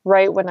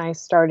right when I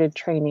started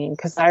training,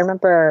 because I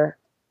remember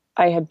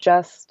I had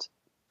just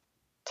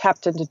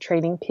tapped into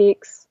Training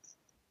Peaks,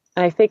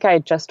 and I think I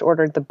had just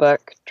ordered the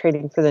book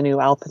Training for the New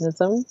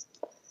Alpinism.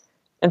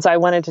 And so I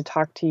wanted to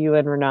talk to you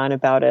and Renan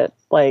about it.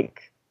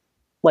 Like,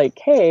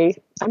 hey,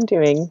 I'm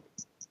doing,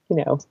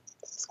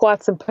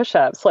 squats and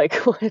push-ups.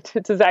 Like,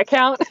 does that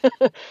count?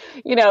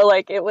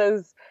 It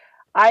was,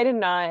 I did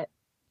not,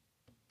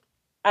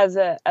 as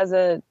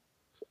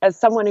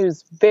someone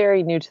who's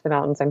very new to the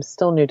mountains, I'm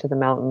still new to the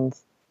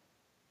mountains.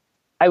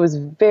 I was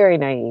very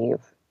naive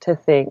to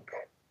think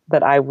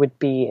that I would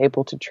be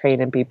able to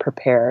train and be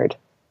prepared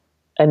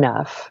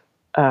enough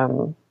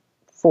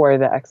for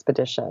the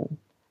expedition.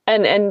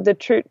 And the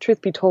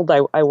truth be told,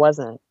 I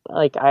wasn't.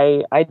 Like,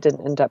 I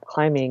didn't end up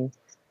climbing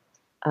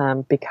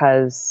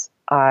because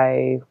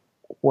I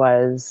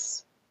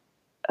was,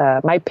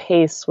 my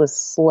pace was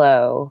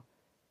slow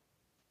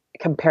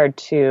compared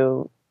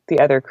to the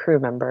other crew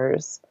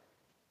members.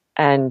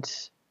 And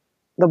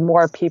the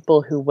more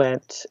people who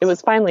went, it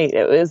was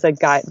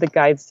the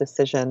guide's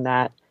decision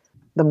that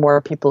the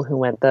more people who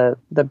went, the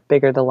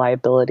bigger the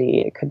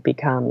liability it could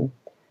become.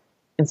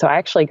 And so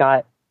I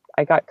got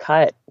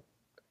cut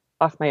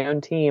off my own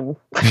team,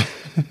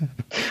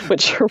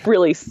 which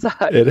really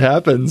sucked. It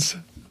happens.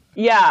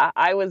 Yeah,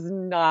 I was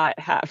not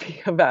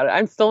happy about it.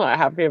 I'm still not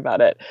happy about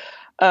it.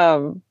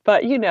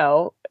 But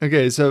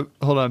Okay, so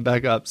hold on,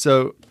 back up.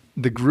 So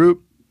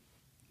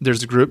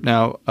there's a group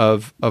now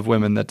of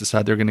women that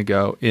decide they're going to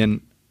go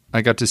in.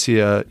 I got to see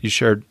you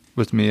shared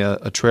with me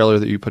a trailer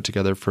that you put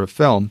together for a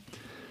film,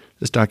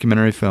 this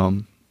documentary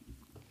film.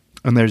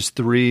 And there's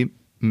three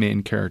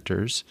main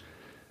characters,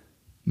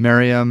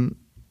 Maryam,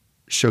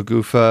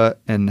 Shogufa,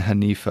 and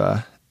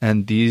Hanifa.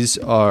 And these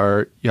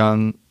are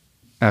young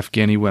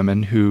Afghani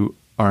women who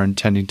are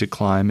intending to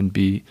climb and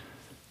be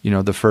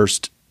the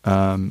first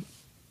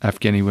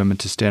Afghani women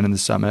to stand in the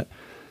summit.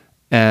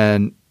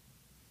 And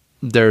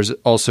there's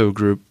also a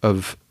group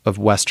of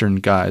Western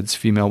guides,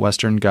 female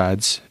Western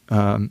guides,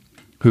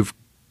 who've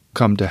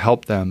come to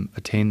help them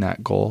attain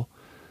that goal.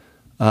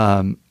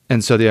 And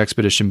so the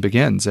expedition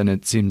begins, and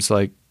it seems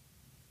like,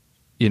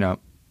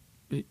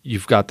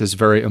 you've got this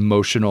very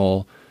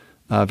emotional,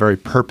 very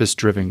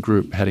purpose-driven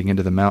group heading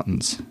into the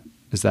mountains.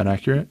 Is that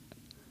accurate?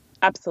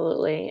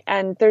 Absolutely.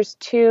 And there's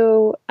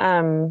two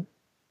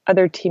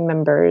other team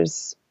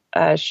members.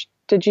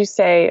 Did you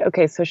say,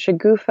 okay, so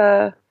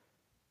Shagufa,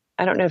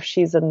 I don't know if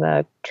she's in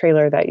the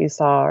trailer that you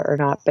saw or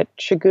not, but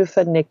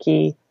Shagufa,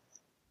 Nikki,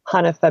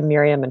 Hanifa,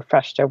 Miriam, and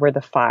Freshta were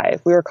the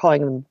five. We were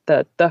calling them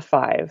the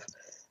five.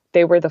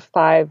 They were the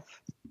five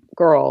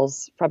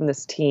girls from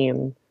this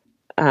team.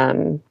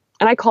 And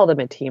I call them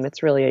a team.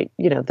 It's really,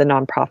 the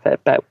nonprofit,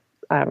 but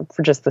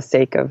for just the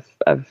sake of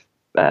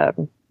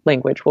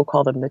language, we'll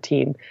call them the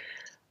team.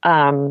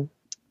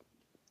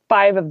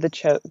 Five of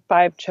the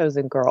five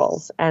chosen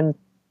girls, and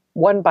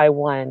one by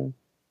one,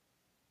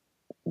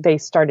 they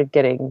started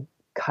getting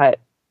cut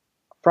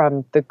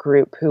from the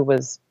group who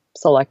was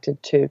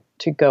selected to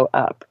go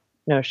up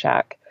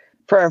Noshak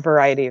for a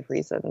variety of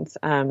reasons.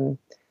 And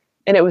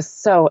it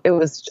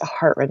was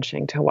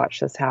heart-wrenching to watch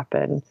this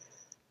happen.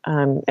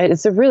 And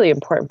it's a really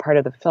important part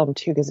of the film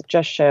too, because it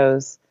just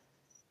shows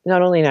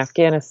not only in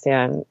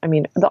Afghanistan, I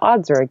mean, the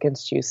odds are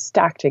against you,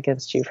 stacked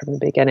against you from the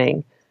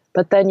beginning,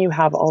 but then you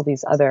have all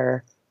these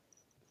other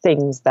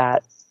things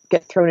that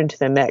get thrown into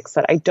the mix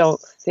that I don't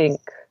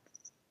think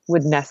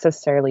would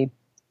necessarily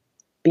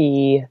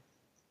be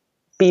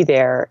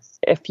there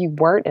if you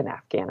weren't in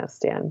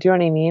Afghanistan. Do you know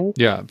what I mean?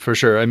 Yeah, for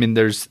sure. I mean,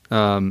 there's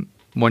one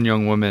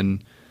young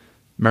woman,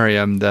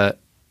 Mariam, that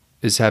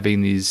is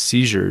having these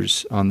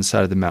seizures on the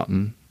side of the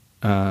mountain.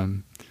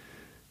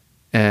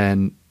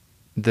 And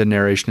the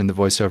narration in the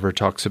voiceover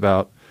talks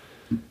about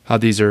how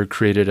these are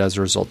created as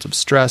a result of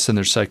stress and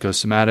they're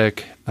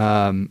psychosomatic.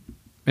 And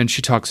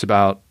she talks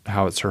about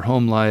how it's her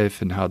home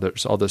life and how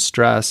there's all this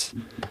stress.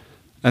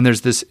 And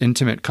there's this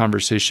intimate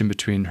conversation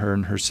between her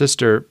and her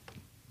sister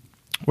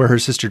where her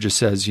sister just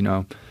says,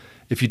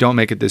 if you don't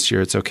make it this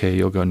year, it's okay.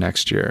 You'll go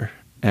next year.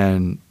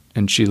 And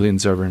she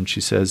leans over and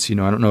she says, I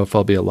don't know if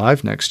I'll be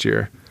alive next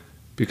year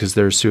because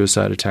there are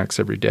suicide attacks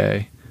every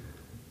day.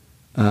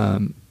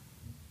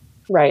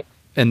 Right.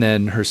 And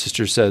then her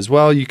sister says,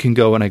 well, you can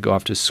go when I go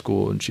off to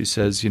school. And she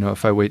says,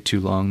 if I wait too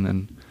long,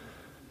 then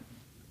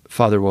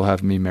Father will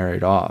have me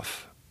married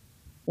off.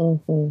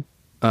 Mm-hmm.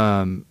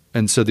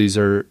 And so these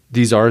are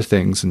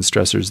things and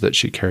stressors that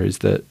she carries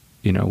that,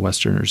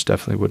 Westerners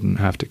definitely wouldn't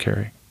have to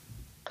carry.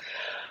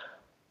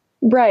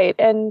 Right.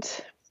 And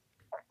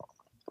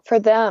for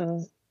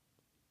them,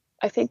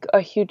 I think a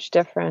huge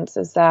difference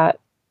is that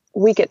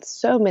we get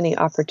so many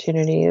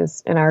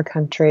opportunities in our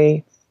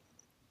country,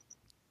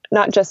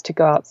 not just to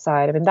go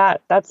outside. I mean,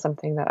 that's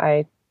something that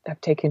I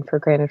have taken for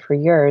granted for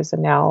years.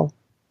 And now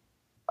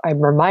I'm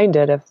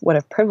reminded of what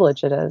a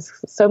privilege it is.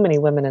 So many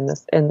women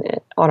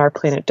on our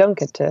planet don't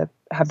get to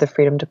have the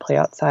freedom to play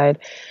outside,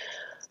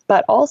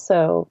 but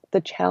also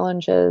the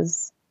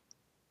challenges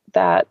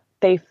that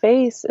they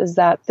face is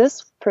that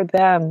this for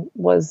them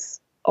was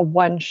a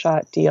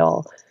one-shot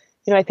deal.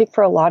 I think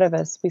for a lot of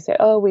us, we say,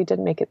 oh, we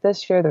didn't make it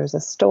this year. There was a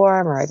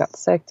storm or I got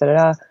sick,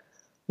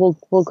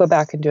 We'll go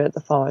back and do it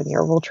the following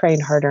year. We'll train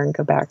harder and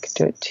go back and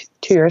do it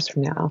 2 years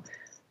from now.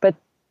 But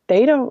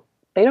they don't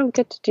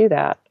get to do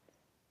that.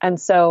 And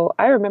so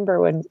I remember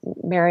when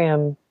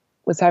Miriam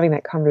was having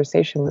that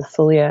conversation with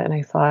Celia, and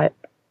I thought,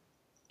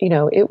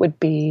 it would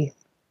be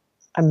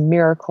a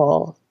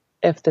miracle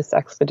if this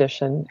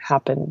expedition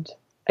happened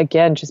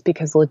again, just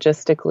because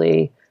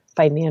logistically,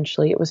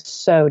 financially, it was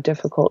so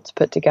difficult to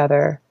put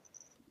together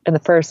in the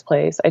first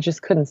place. I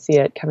just couldn't see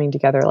it coming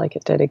together like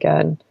it did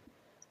again.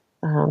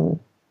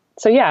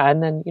 So yeah,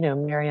 and then,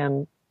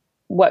 Miriam,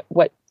 what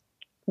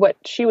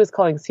she was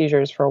calling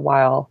seizures for a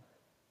while,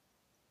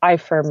 I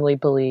firmly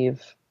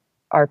believe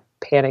are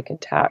panic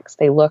attacks.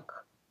 They look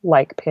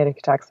like panic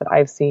attacks that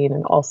I've seen.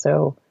 And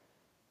also,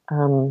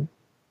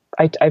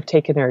 I've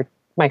taken her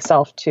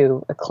myself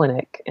to a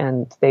clinic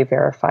and they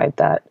verified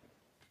that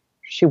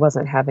she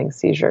wasn't having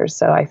seizures.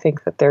 So I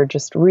think that they're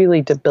just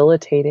really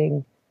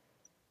debilitating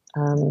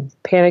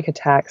panic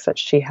attacks that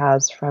she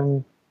has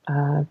from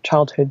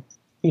childhood,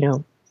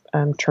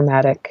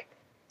 traumatic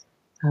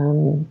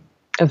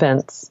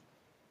events.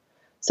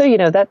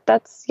 So,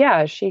 that's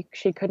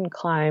she couldn't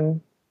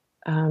climb.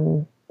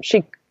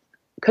 She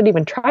couldn't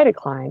even try to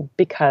climb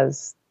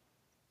because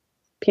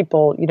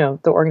people,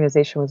 the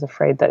organization was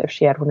afraid that if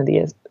she had one of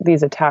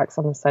these attacks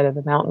on the side of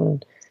the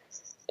mountain,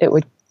 it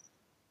would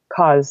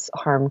cause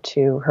harm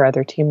to her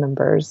other team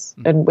members,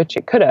 and which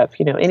it could have.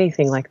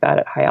 Anything like that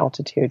at high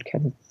altitude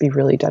can be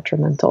really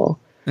detrimental.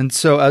 And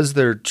so as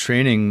they're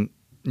training,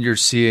 you're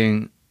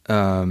seeing,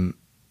 there's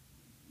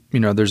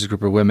a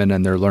group of women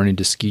and they're learning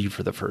to ski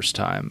for the first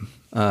time.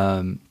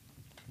 And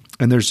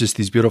there's just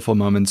these beautiful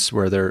moments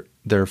where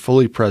they're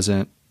fully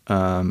present,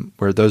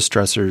 where those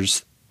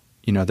stressors,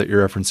 that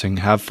you're referencing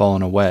have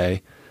fallen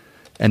away.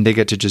 and they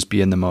get to just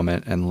be in the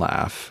moment and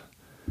laugh.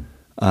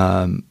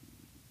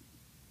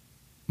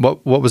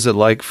 What was it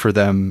like for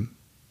them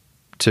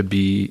to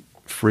be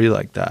free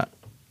like that?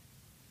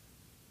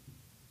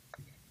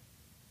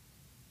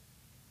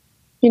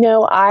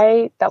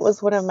 That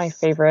was one of my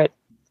favorite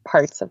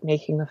parts of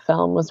making the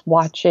film, was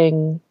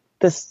watching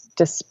this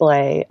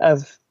display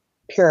of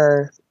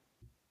pure,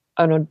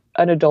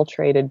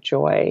 unadulterated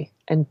joy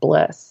and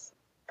bliss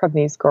from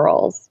these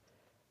girls.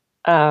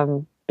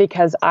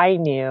 Because I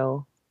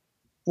knew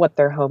what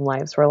their home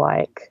lives were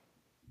like.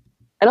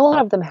 And a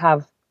lot of them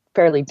have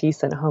fairly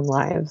decent home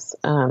lives,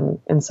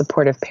 and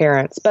supportive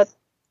parents, but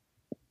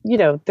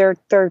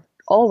they're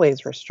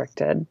always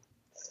restricted.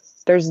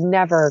 There's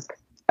never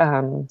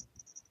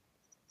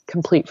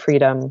complete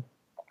freedom.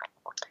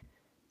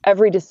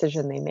 Every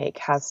decision they make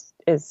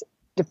is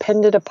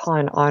dependent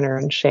upon honor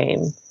and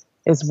shame.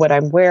 Is what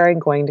I'm wearing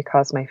going to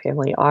cause my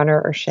family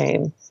honor or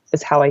shame?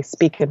 Is how I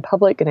speak in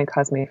public going to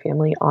cause my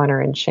family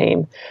honor and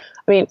shame?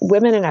 I mean,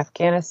 women in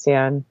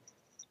Afghanistan,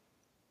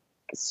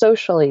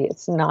 socially,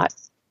 it's not,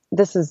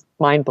 this is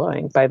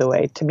mind-blowing, by the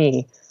way, to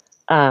me.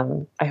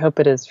 I hope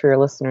it is for your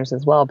listeners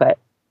as well, but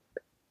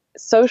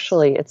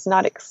socially, it's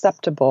not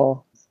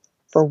acceptable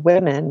for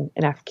women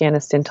in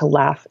Afghanistan to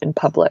laugh in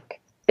public.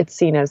 It's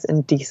seen as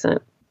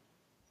indecent.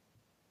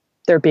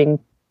 They're being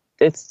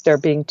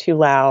too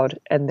loud,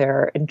 and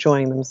they're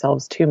enjoying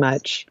themselves too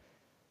much,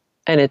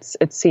 and it's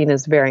seen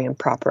as very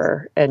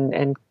improper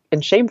and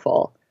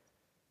shameful.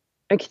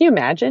 And can you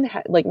imagine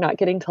not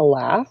getting to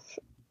laugh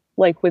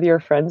with your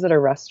friends at a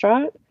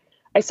restaurant?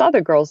 I saw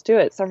the girls do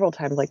it several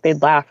times.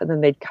 They'd laugh and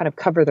then they'd kind of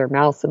cover their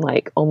mouths and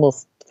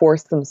almost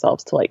force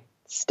themselves to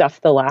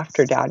stuff the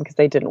laughter down because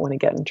they didn't want to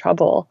get in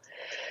trouble.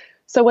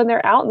 So when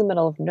they're out in the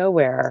middle of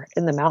nowhere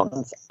in the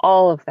mountains,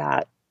 all of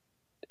that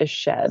is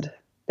shed.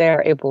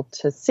 They're able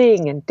to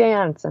sing and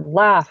dance and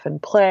laugh and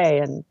play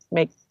and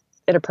make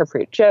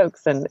inappropriate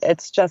jokes. And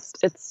it's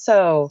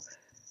so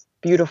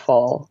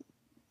beautiful.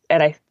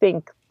 And I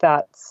think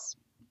that's,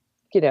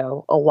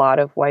 a lot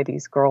of why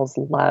these girls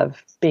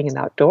love being in the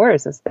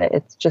outdoors, is that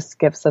it just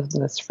gives them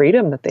this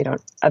freedom that they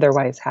don't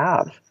otherwise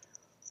have.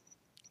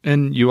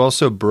 And you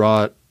also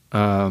brought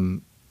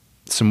some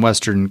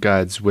Western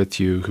guides with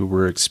you who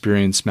were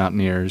experienced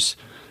mountaineers.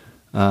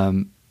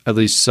 At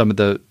least some of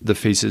the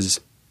faces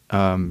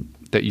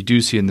that you do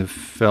see in the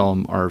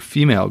film are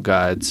female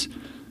guides.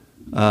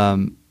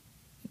 What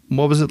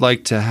was it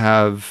like to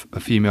have a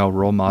female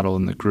role model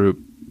in the group,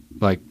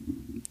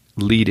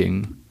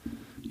 leading,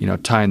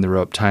 tying the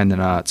rope, tying the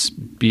knots,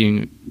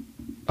 being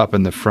up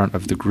in the front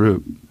of the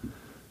group,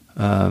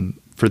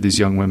 for these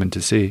young women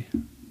to see?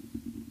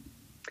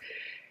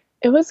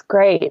 It was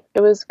great.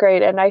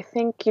 And I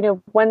think,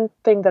 one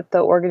thing that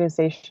the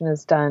organization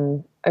has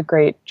done a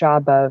great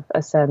job of,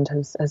 Ascend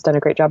has done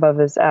a great job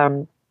of, is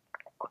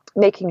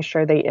making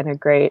sure they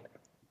integrate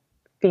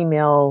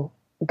female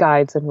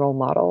guides and role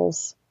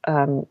models.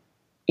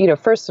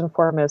 First and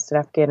foremost, in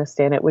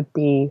Afghanistan, it would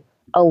be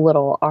a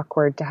little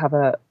awkward to have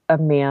a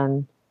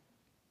man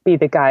be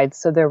the guide.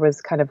 So there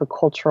was kind of a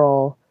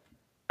cultural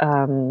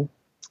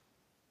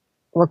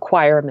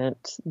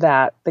requirement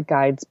that the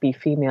guides be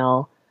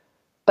female,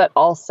 but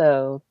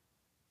also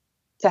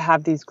to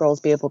have these girls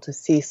be able to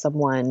see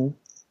someone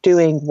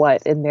doing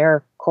what in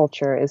their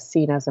culture is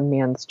seen as a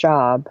man's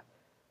job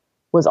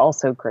was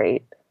also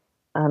great.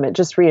 It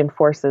just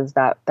reinforces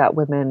that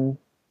women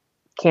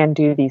can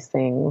do these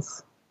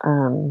things,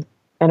 and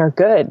are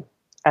good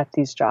at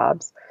these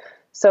jobs.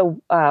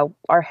 So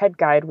our head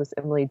guide was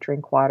Emily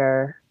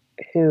Drinkwater,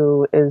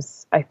 who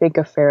is, I think,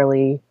 a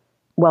fairly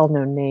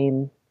well-known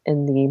name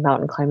in the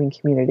mountain climbing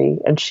community.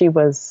 And she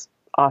was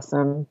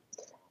awesome.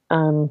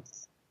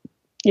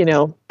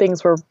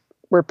 Things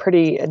were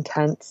pretty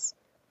intense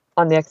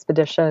on the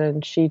expedition,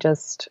 and she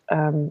just,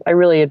 I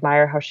really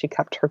admire how she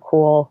kept her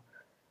cool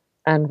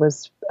and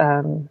was,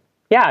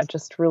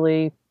 just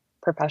really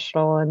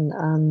professional,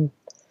 and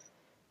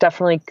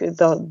definitely,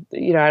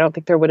 I don't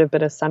think there would have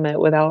been a summit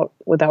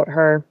without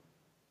her.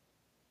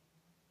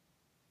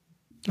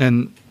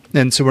 And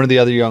so one of the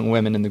other young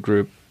women in the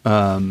group,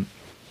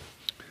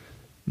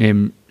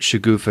 named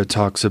Shagufa,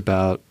 talks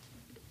about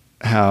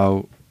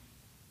how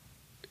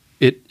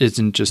it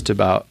isn't just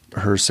about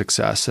her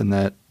success, and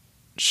that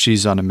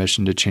she's on a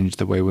mission to change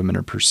the way women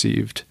are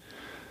perceived.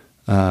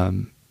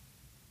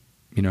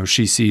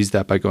 She sees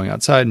that by going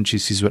outside, and she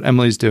sees what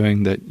Emily's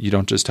doing, that you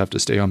don't just have to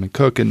stay home and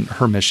cook. And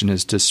her mission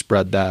is to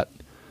spread that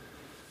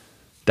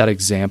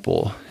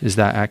example. Is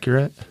that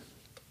accurate?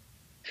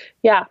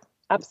 Yeah,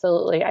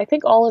 absolutely. I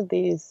think all of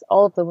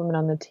the women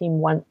on the team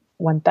want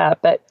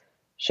that, but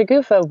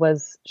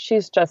Shagufa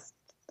she's just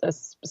a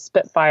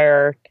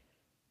spitfire,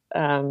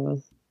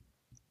 young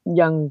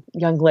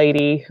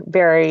lady,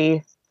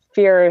 very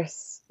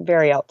fierce,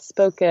 very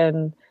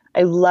outspoken.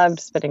 I loved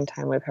spending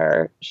time with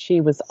her. She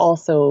was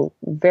also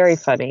very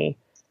funny,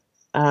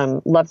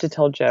 loved to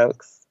tell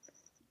jokes,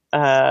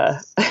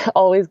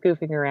 always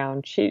goofing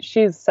around.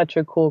 She's such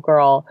a cool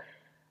girl.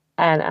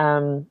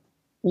 And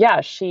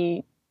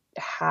she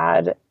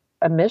had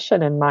a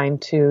mission in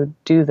mind to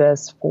do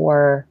this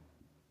for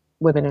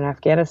women in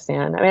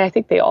Afghanistan. I mean, I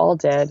think they all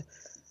did.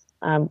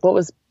 What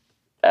was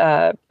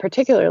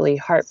particularly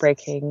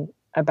heartbreaking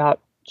about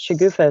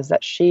Shagufta is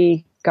that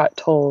she got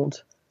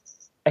told,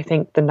 I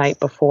think the night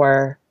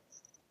before,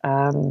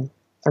 or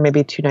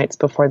maybe 2 nights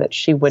before, that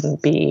she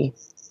wouldn't be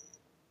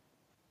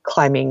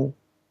climbing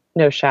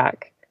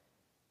Noshak.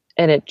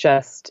 And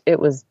it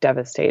was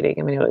devastating.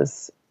 I mean,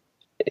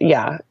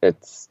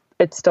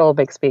 it still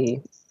makes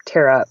me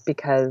tear up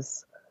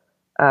because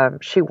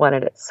she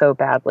wanted it so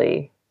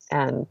badly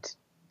and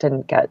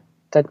didn't get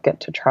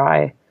to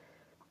try.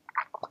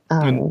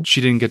 And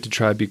she didn't get to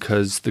try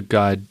because the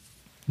guide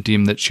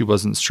deemed that she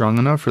wasn't strong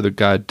enough, or the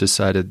guide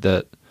decided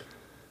that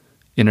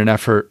in an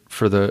effort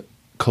for the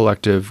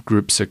collective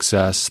group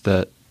success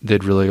that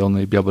they'd really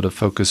only be able to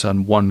focus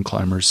on one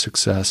climber's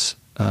success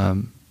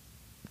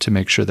to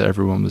make sure that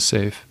everyone was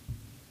safe.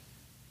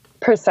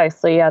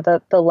 Precisely, yeah,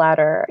 the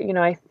latter. You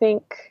know, I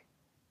think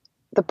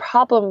the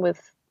problem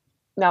with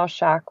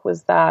Noshak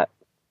was that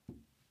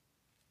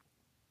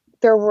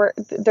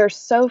there's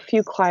so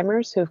few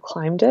climbers who've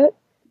climbed it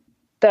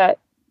that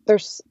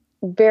there's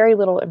very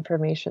little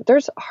information.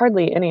 There's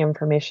hardly any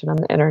information on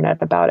the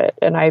internet about it.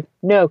 And I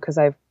know because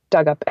I've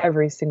dug up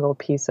every single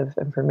piece of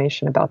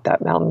information about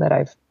that mountain that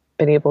I've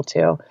been able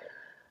to.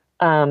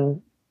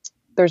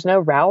 There's no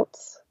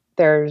routes.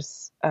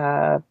 There's,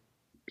 it's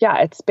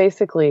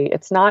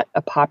not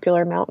a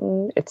popular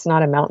mountain. It's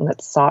not a mountain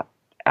that's sought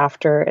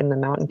after in the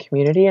mountain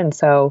community. And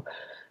so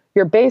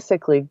you're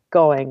basically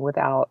going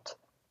without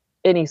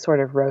any sort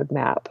of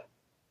roadmap.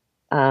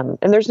 And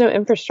there's no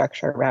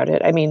infrastructure around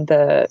it. I mean,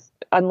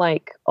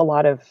 unlike a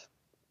lot of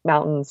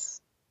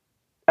mountains,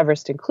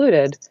 Everest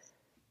included,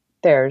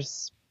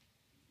 there's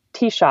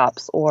tea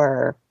shops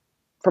or,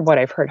 from what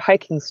I've heard,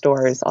 hiking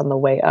stores on the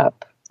way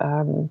up.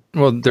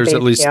 Well, there's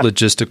at least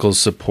logistical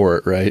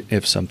support, right?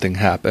 If something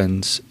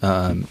happens,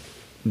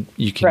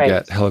 you can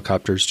get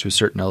helicopters to a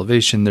certain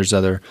elevation. There's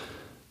other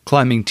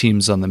climbing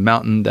teams on the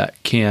mountain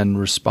that can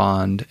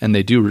respond, and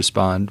they do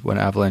respond when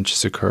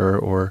avalanches occur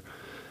or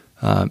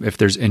if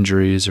there's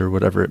injuries or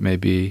whatever it may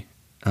be.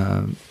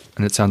 And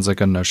it sounds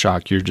like on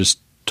Noshak, you're just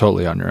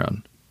totally on your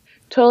own.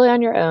 Totally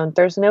on your own.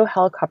 There's no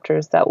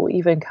helicopters that will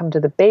even come to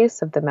the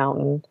base of the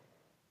mountain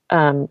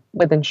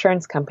with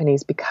insurance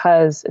companies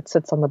because it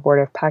sits on the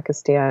border of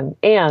Pakistan,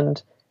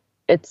 and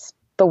it's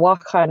the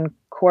Wakhan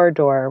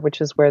corridor,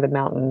 which is where the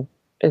mountain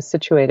is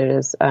situated,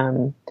 is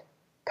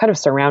kind of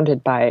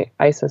surrounded by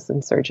ISIS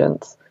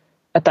insurgents.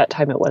 At that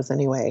time it was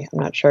anyway. I'm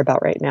not sure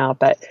about right now,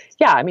 but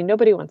yeah, I mean,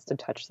 nobody wants to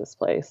touch this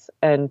place.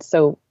 And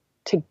so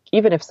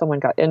even if someone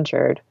got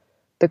injured,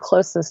 the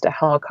closest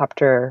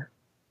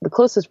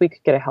we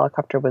could get a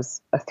helicopter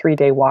was a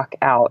 3-day walk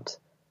out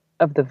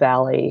of the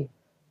valley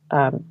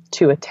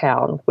to a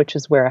town, which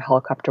is where a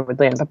helicopter would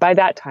land. But by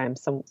that time,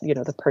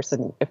 the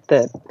person, if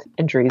the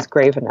injury is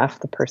grave enough,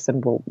 the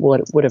person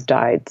would have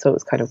died. So it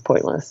was kind of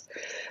pointless.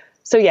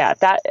 So yeah,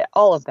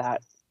 all of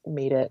that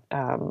made it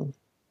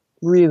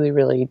really,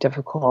 really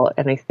difficult.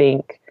 And I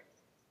think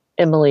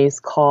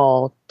Emily's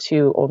call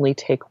to only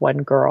take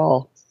one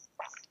girl,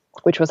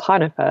 which was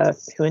Hanifa,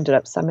 who ended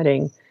up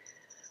summiting,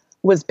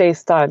 was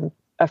based on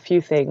a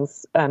few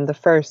things. The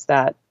first,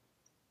 that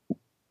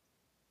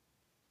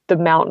the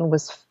mountain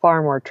was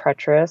far more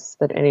treacherous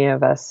than any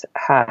of us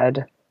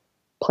had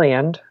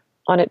planned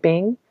on it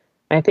being.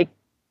 And I think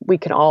we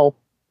can all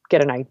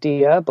get an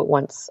idea, but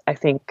once I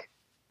think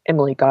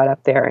Emily got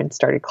up there and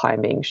started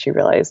climbing, she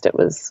realized it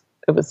was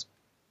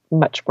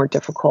much more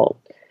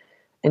difficult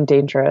and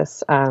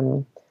dangerous.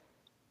 And,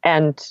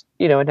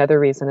 another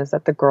reason is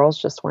that the girls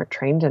just weren't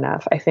trained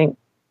enough. I think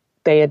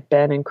they had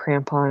been in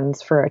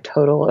crampons for a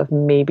total of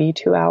maybe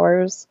 2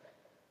 hours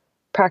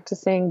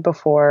practicing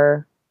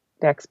before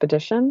the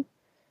expedition.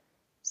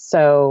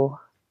 So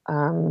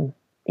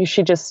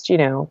she just,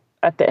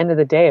 at the end of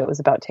the day, it was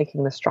about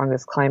taking the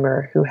strongest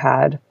climber who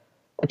had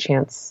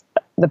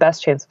the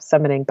best chance of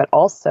summiting, but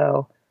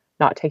also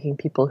not taking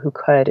people who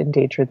could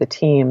endanger the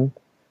team,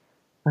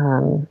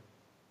 or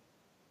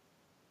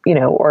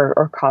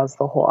cause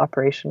the whole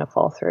operation to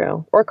fall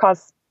through, or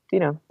cause,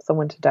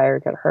 someone to die or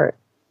get hurt.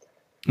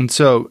 And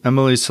so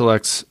Emily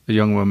selects a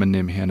young woman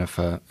named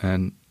Hanifa,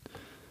 and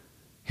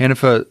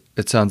Hanifa,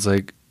 it sounds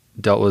like,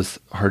 dealt with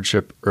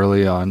hardship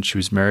early on. She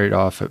was married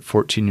off at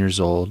 14 years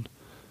old.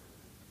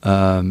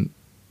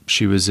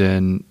 She was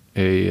in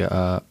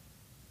a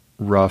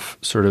rough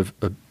sort of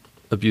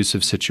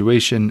abusive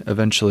situation,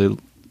 eventually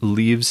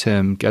leaves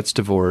him, gets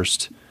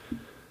divorced.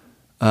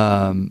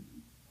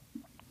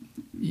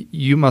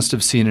 You must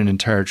have seen an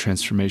entire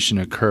transformation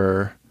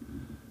occur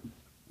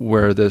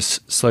where this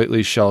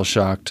slightly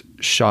shell-shocked,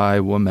 shy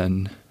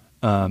woman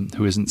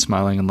who isn't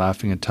smiling and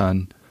laughing a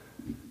ton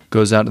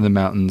goes out in the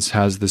mountains,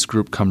 has this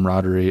group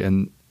camaraderie,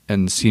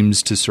 and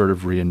seems to sort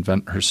of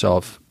reinvent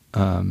herself.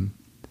 At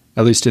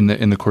least in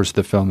the course of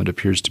the film, it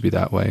appears to be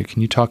that way.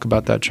 Can you talk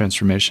about that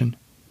transformation?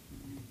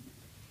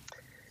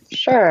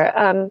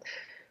 Sure.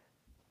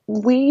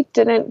 We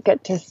didn't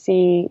get to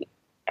see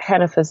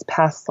Hanifa's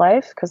past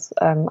life because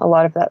a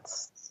lot of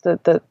that's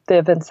the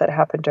events that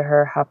happened to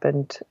her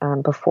happened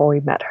before we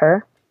met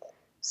her.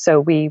 So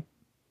we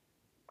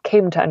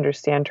came to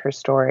understand her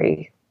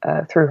story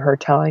through her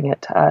telling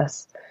it to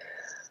us.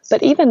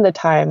 But even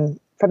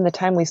from the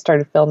time we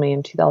started filming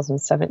in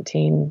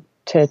 2017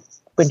 to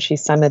when she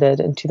summited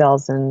in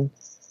 2000,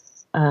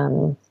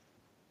 oh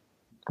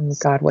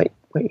God, what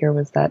year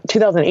was that?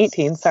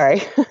 2018,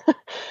 sorry.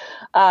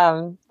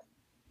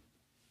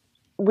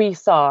 We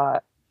saw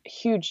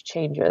huge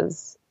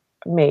changes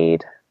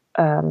made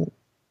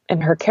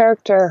in her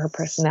character, her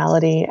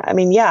personality. I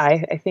mean, yeah,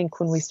 I think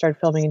when we started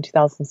filming in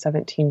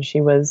 2017,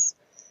 she was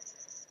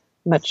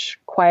much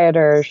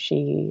quieter.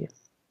 She's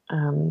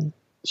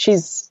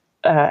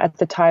at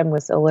the time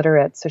was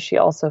illiterate, so she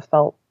also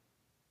felt,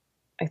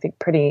 I think,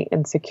 pretty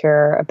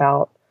insecure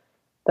about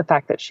the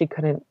fact that she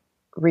couldn't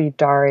read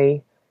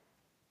Dari.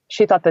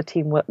 She thought the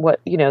team,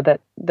 that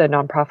the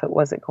nonprofit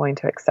wasn't going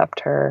to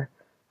accept her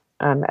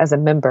as a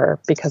member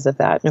because of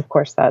that. And of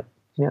course that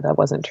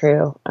wasn't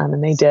true.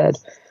 And they did.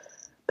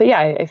 But yeah,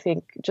 I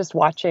think just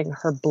watching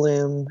her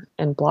bloom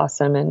and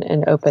blossom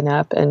and open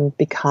up and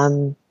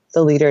become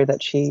the leader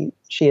that she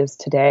is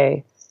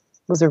today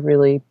was a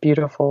really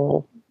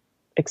beautiful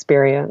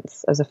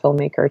experience as a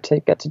filmmaker to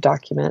get to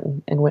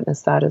document and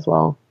witness that as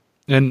well.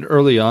 And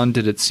early on,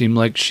 did it seem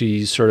like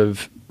she sort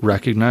of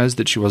recognized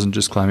that she wasn't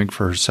just climbing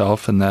for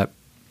herself and that,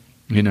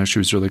 she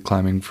was really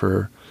climbing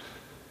for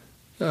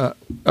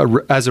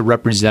as a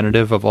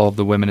representative of all of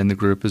the women in the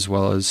group, as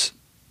well as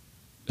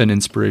an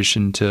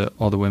inspiration to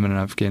all the women in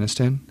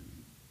Afghanistan?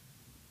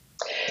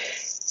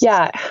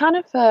 Yeah,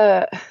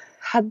 Hanifa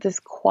has this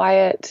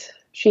quiet,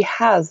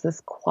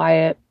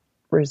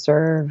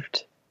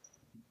 reserved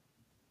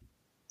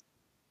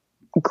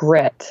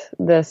grit,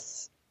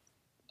 this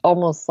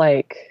almost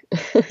like,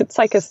 it's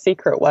like a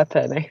secret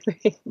weapon, I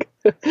think,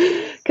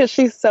 because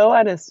she's so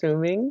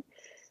unassuming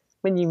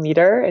when you meet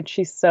her, and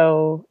she's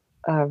so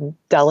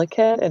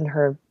delicate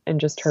in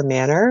just her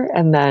manner.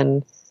 And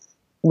then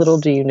little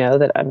do you know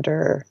that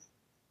under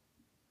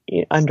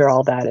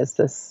all that is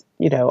this,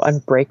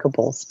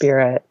 unbreakable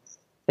spirit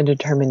and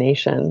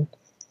determination.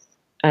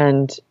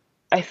 And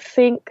I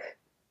think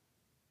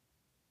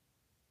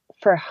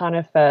for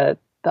Hanifa,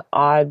 the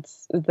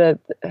odds, the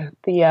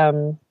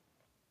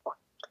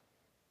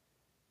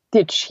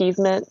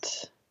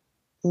achievement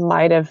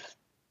might have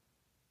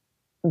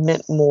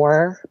meant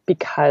more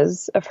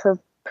because of her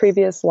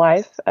previous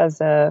life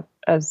as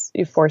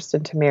you forced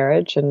into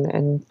marriage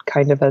and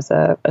kind of as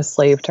a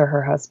slave to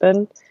her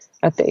husband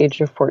at the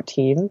age of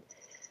 14,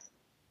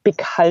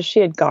 because she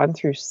had gone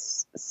through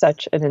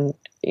such an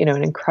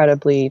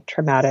incredibly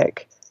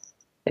traumatic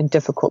and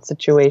difficult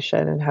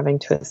situation and having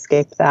to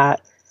escape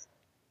that.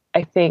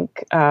 I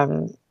think, I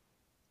don't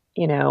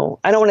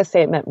want to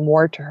say it meant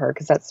more to her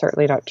because that's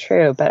certainly not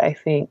true, but I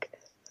think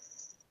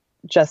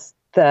just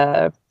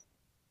the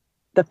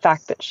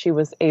fact that she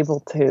was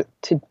able to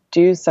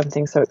do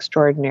something so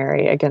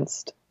extraordinary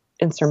against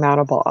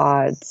insurmountable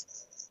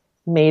odds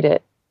made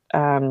it,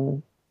 I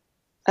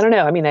don't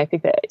know. I mean, I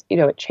think that,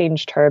 it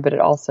changed her, but it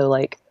also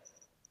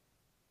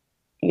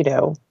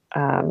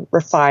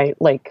refined,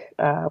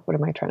 what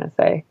am I trying to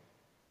say?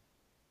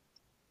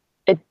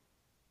 It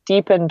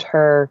deepened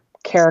her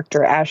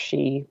character as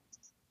she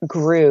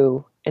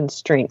grew in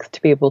strength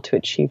to be able to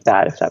achieve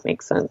that, if that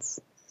makes sense.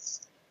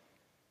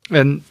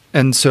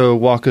 And so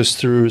walk us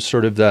through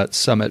sort of that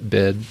summit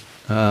bid.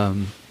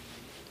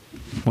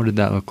 What did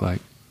that look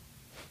like?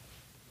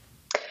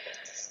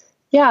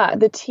 Yeah,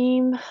 the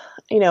team,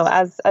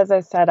 as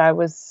I said, I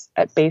was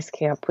at base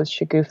camp with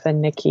Shagufta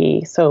and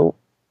Nikki. So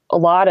a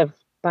lot of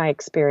my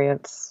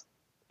experience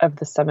of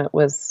the summit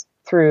was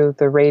through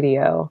the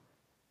radio,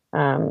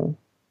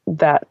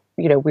 that,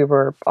 we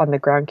were on the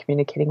ground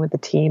communicating with the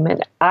team.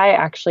 And I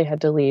actually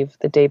had to leave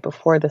the day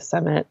before the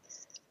summit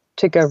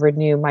to go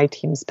renew my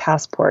team's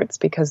passports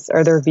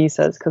their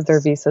visas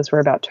were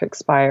about to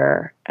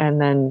expire.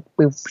 And then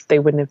they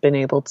wouldn't have been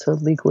able to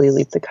legally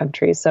leave the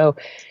country. So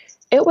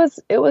it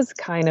was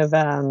kind of,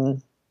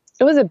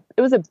 it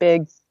was a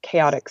big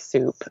chaotic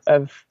soup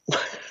of,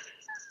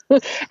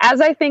 as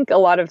I think a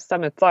lot of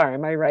summits are.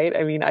 Am I right?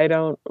 I mean,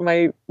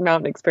 my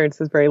mountain experience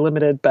is very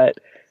limited, but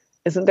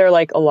isn't there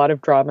a lot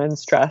of drama and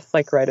stress,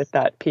 right at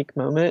that peak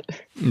moment?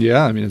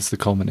 Yeah. I mean, it's the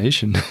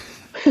culmination.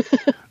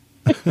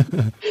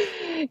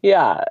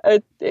 Yeah,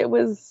 there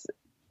was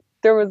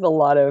a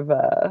lot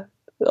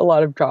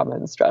of drama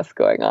and stress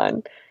going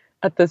on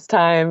at this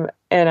time.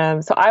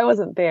 And so I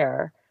wasn't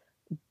there,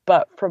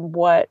 but from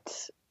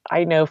what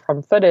I know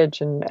from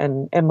footage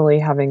and Emily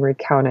having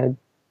recounted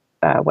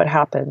what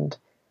happened,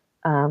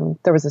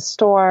 there was a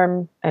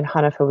storm and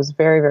Hanifa was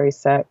very, very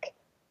sick.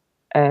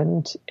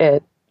 And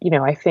it,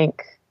 I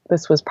think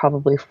this was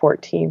probably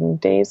 14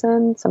 days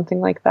in, something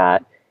like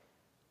that.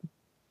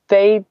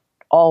 They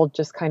all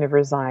just kind of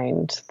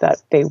resigned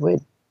that they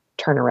would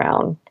turn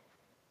around.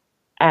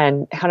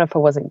 And Hanifa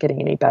wasn't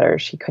getting any better.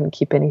 She couldn't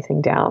keep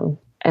anything down.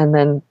 And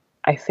then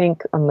I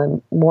think on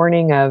the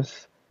morning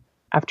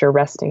after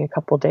resting a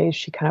couple of days,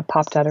 she kind of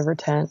popped out of her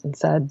tent and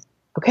said,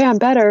 "Okay, I'm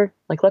better.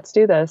 Let's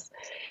do this."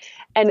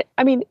 And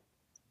I mean,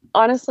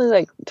 honestly,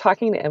 like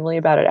talking to Emily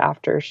about it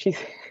after, she,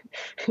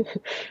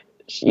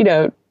 she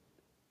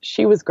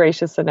was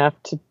gracious enough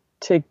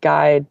to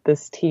guide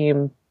this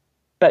team,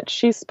 but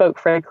she spoke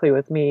frankly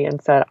with me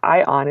and said,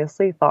 I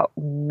honestly thought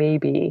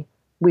maybe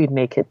we'd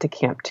make it to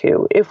Camp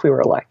 2 if we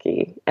were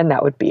lucky, and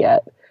that would be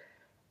it.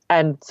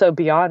 And so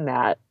beyond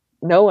that,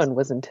 no one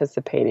was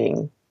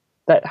anticipating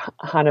that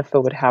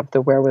Hanifa would have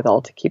the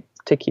wherewithal to keep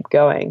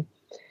going.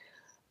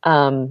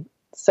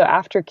 So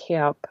after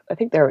camp, I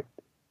think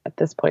at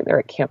this point they're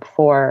at Camp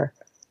 4.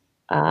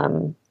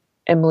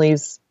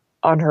 Emily's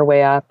on her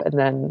way up, and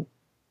then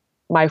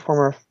my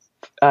former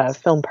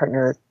film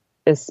partner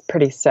is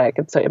pretty sick,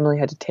 and so Emily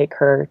had to take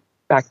her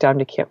back down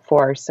to Camp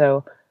 4.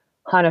 So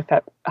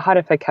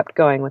Hanifa kept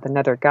going with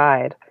another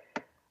guide,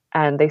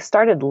 and they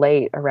started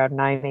late, around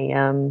 9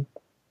 a.m.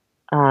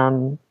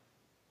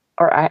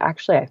 I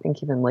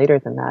think even later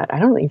than that. I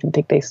don't even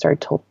think they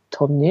started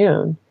till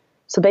noon.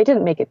 So they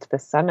didn't make it to the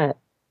summit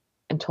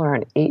until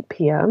around 8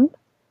 p.m.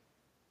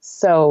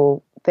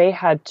 So they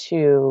had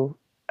to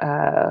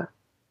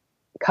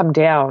come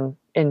down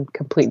in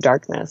complete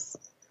darkness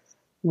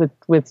with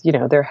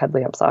their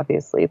headlamps,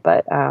 obviously.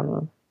 But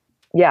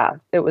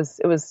it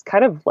was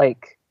kind of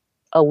like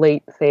a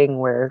late thing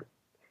where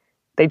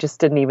they just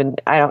didn't even,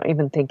 I don't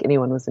even think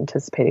anyone was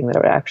anticipating that it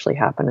would actually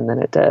happen, and then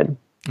it did.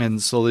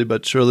 And slowly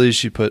but surely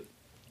she put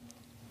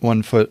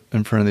one foot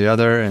in front of the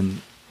other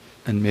and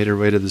made her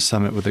way to the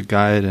summit with a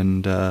guide.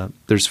 And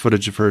there's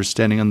footage of her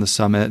standing on the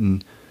summit,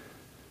 and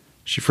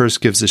she first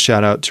gives a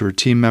shout out to her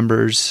team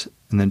members,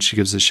 and then she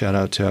gives a shout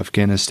out to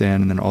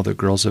Afghanistan, and then all the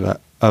girls of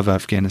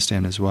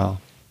Afghanistan as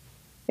well.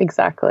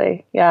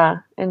 Exactly. Yeah.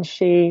 And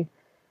she,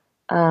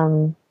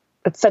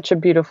 it's such a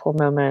beautiful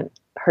moment,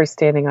 her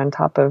standing on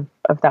top of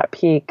that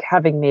peak,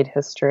 having made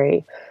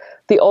history.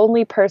 The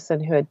only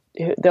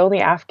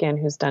Afghan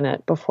who's done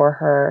it before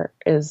her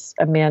is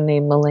a man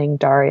named Malang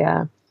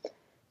Daria,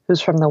 who's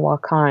from the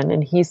Wakhan,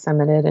 and he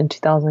summited in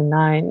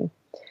 2009.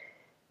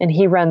 And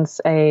he runs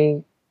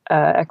a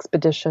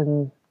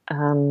expedition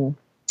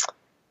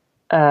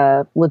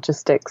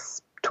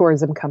logistics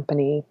tourism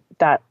company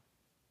that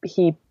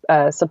he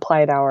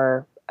supplied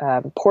our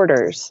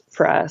porters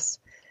for us.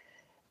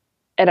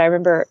 And I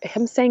remember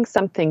him saying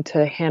something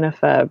to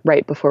Hanifa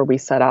right before we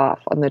set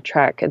off on the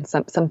trek, and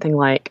something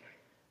like,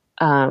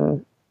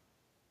 he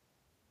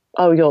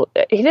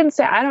didn't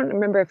say, I don't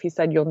remember if he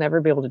said you'll never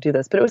be able to do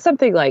this, but it was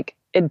something like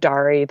in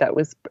Dari it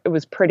was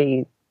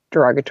pretty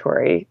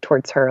derogatory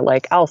towards her.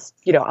 Like, I'll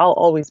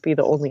always be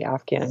the only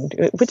Afghan,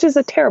 which is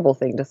a terrible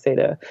thing to say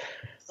to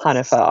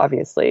Hanifa,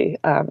 obviously.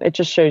 It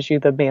just shows you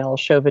the male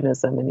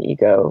chauvinism and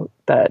ego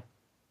that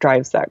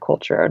drives that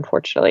culture,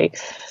 unfortunately.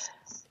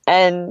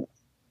 And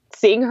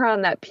seeing her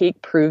on that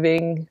peak,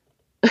 proving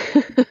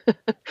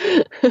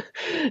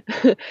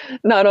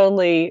not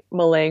only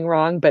Malang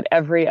wrong, but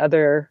every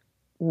other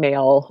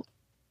male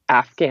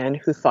Afghan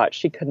who thought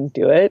she couldn't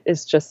do it,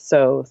 is just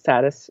so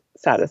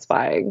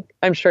satisfying.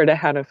 I'm sure to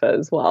Hanifa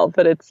as well,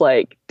 but it's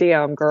like,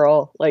 damn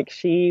girl, like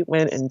she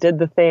went and did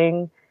the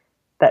thing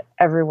that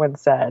everyone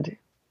said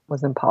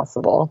was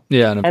impossible.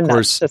 Yeah, and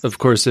of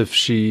course, if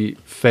she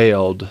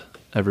failed,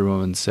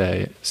 everyone would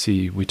say,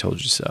 "See, we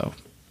told you so."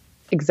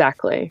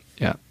 Exactly.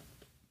 Yeah.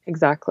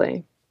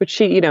 Exactly. Which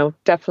she,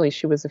 definitely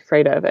she was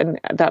afraid of, and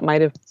that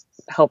might have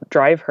helped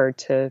drive her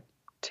to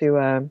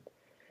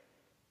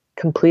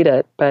complete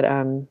it. But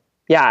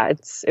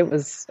it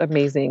was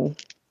amazing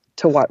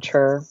to watch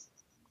her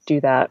do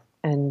that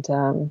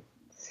and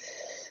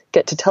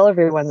get to tell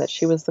everyone that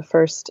she was the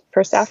first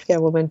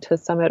Afghan woman to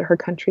summit her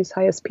country's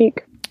highest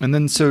peak. And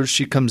then so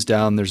she comes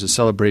down, there's a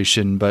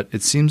celebration, but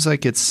it seems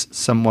like it's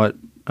somewhat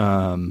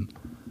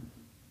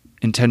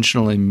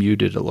intentionally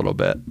muted a little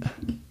bit.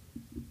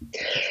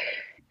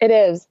 It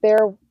is.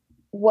 There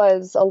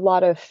was a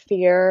lot of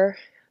fear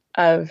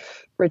of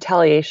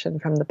retaliation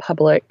from the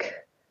public.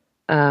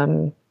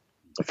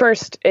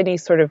 First, any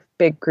sort of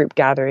big group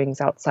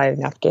gatherings outside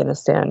in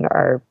Afghanistan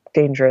are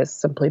dangerous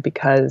simply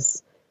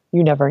because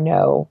you never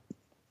know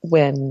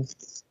when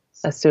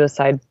a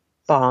suicide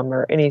bomb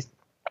or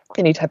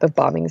any type of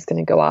bombing is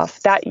going to go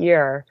off. That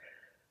year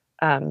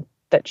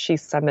that she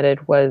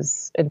summited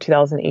was in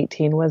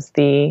 2018 was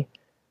the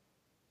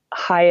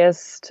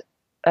highest.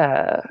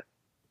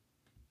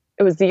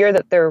 It was the year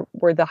that there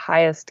were the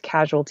highest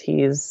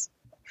casualties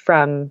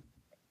from.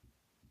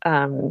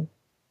 I'm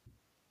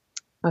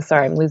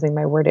losing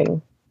my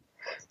wording.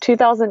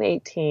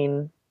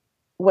 2018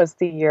 was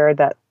the year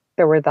that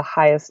there were the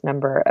highest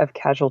number of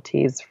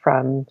casualties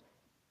from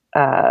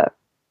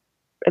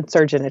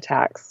insurgent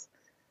attacks.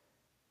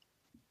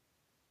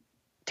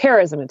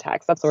 Terrorism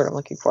attacks. That's the word I'm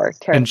looking for.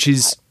 And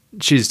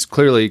she's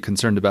clearly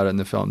concerned about it in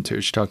the film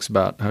too. She talks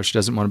about how she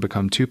doesn't want to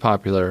become too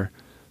popular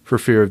for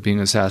fear of being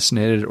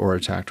assassinated or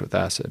attacked with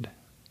acid.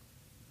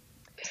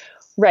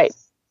 Right,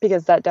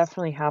 because that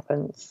definitely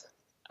happens.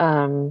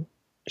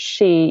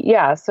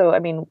 So I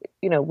mean,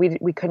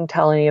 we couldn't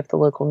tell any of the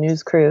local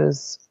news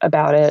crews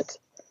about it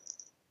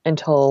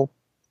until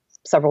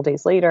several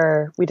days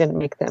later. We didn't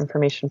make the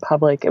information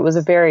public. It was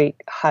a very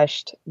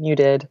hushed,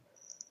 muted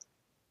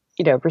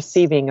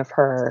receiving of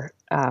her.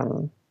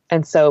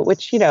 And so,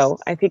 which,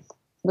 I think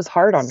was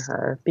hard on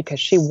her because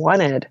she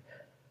wanted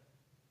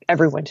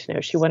everyone to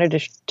know. She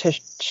wanted to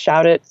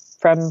shout it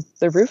from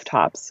the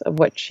rooftops of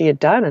what she had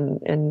done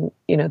and,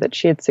 that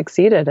she had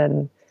succeeded.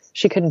 And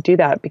she couldn't do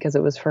that because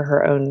it was for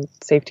her own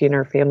safety and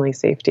her family's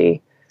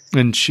safety.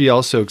 And she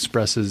also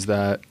expresses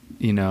that,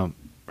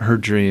 her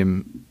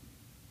dream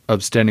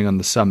of standing on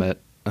the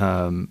summit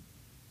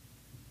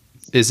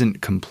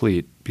isn't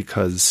complete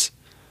because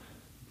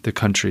the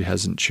country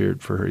hasn't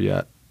cheered for her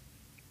yet.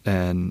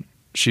 And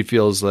she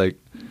feels like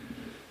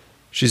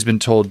she's been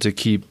told to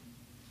keep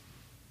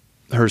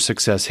her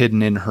success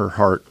hidden in her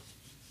heart,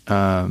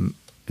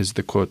 is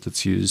the quote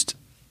that's used.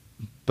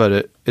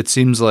 But it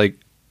seems like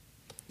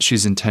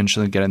she's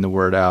intentionally getting the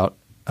word out,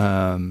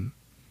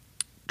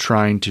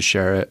 trying to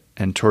share it.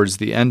 And towards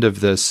the end of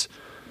this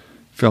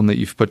film that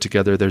you've put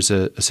together, there's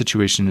a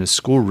situation in a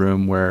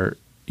schoolroom where,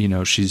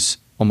 she's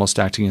almost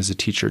acting as a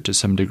teacher to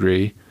some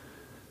degree,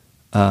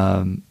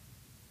 in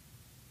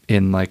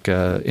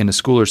a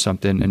school or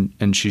something.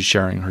 And she's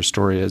sharing her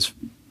story as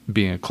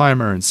being a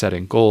climber and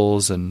setting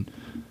goals. And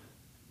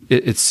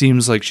it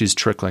seems like she's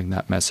trickling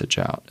that message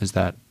out. Is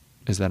that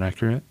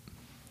accurate?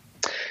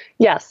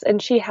 Yes.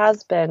 And she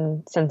has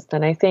been since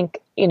then. I think,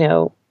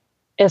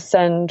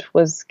 Ascend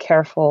was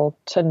careful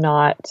to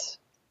not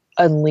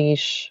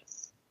unleash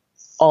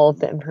all of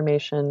the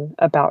information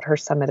about her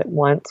summit at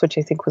once, which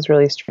I think was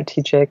really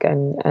strategic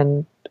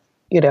and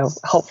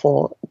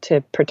helpful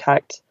to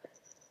protect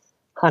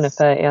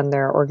Hanifa and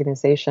their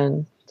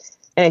organization.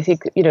 And I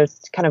think,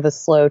 kind of a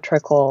slow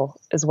trickle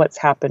is what's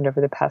happened over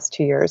the past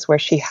 2 years, where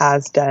she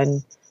has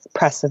done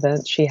press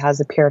events. She has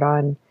appeared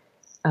on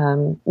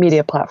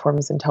media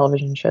platforms and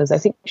television shows. I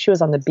think she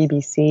was on the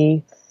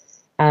BBC,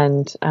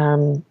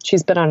 and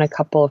she's been on a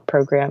couple of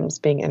programs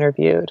being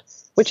interviewed,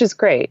 which is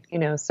great.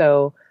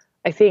 So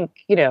I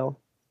think,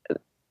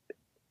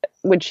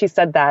 when she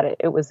said that,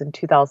 it was in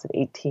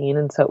 2018,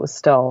 and so it was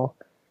still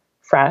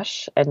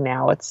fresh. And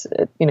now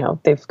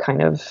they've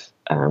kind of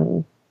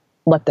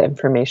let the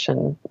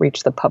information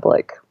reach the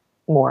public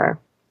more.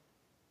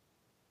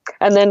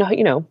 And then,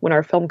 when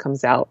our film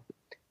comes out,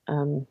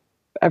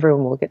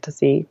 everyone will get to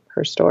see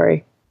her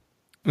story.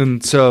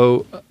 And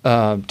so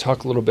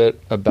talk a little bit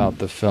about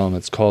the film.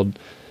 It's called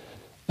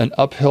An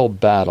Uphill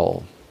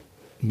Battle.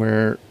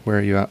 Where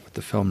are you at with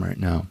the film right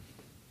now?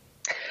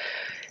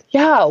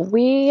 Yeah,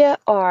 we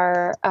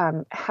are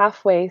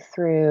halfway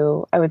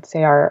through, I would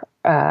say, our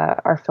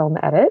film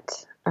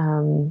edit,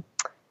 on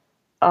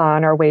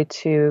our way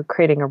to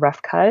creating a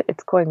rough cut.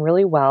 It's going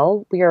really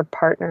well. We are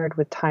partnered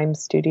with Time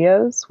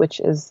Studios, which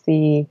is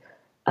the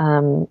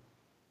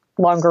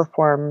longer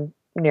form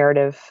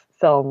narrative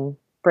film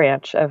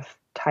branch of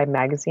Time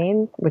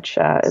Magazine, which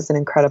is an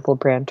incredible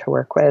brand to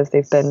work with.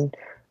 They've been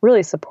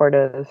really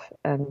supportive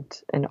and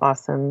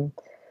awesome.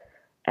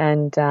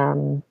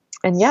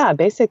 And yeah,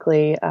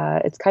 basically,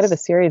 it's kind of a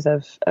series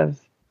of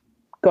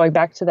going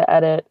back to the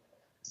edit,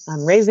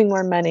 raising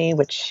more money,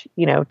 which,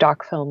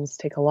 doc films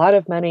take a lot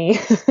of money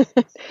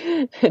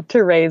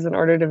to raise in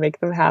order to make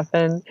them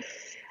happen.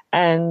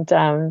 And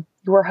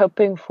we're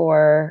hoping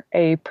for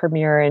a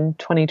premiere in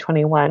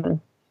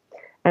 2021.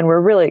 And we're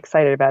really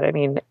excited about it. I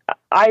mean,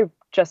 I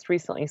just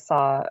recently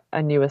saw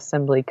a new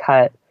assembly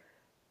cut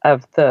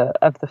of the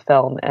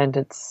film, and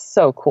it's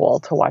so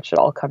cool to watch it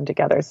all come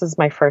together. This is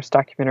my first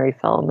documentary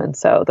film, and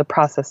so the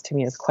process to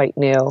me is quite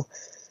new.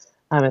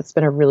 It's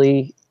been a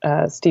really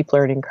steep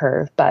learning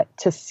curve, but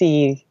to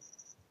see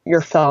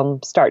your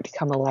film start to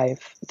come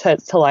alive,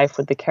 to life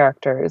with the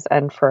characters,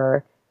 and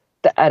for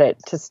the edit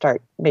to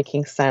start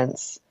making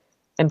sense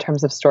in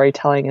terms of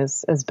storytelling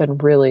has been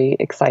really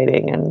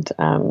exciting.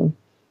 And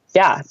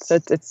yeah, so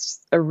it's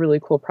a really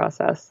cool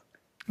process.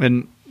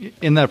 And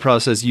in that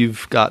process,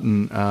 you've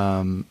gotten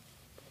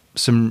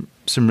some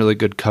really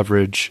good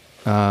coverage.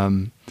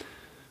 One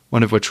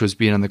of which was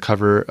being on the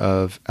cover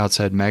of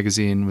Outside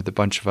Magazine with a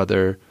bunch of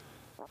other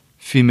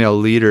female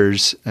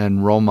leaders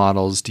and role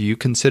models. Do you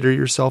consider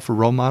yourself a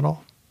role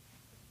model?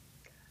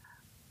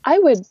 I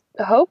would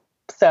hope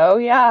so.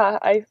 Yeah,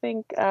 I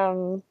think.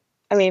 I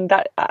mean,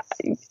 that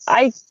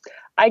I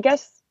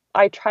guess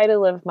I try to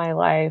live my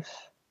life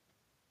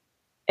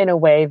in a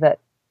way that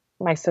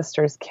my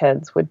sister's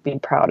kids would be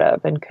proud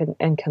of and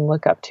can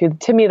look up to.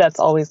 To me, that's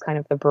always kind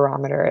of the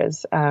barometer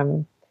is,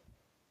 am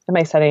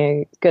I setting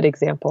a good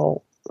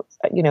example,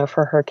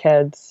 for her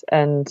kids?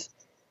 And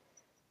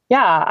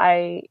yeah,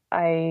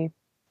 I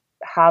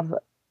have,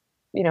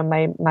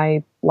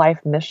 my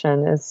life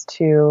mission is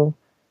to,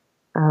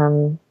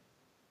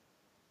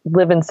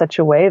 live in such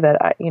a way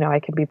that I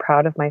can be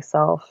proud of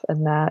myself,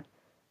 and that,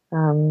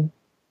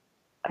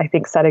 I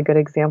think set a good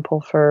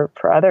example for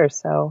others.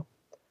 So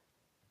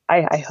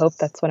I hope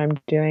that's what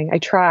I'm doing. I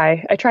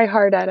try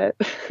hard at it.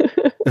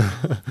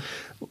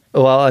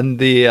 Well, and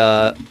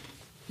the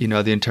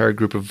entire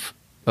group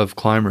of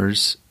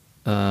climbers,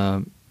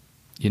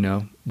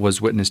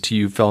 was witness to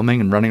you filming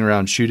and running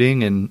around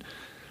shooting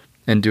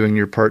and doing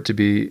your part to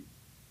be,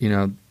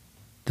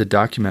 the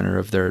documenter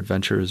of their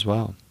adventure as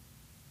well.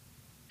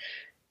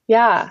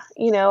 Yeah.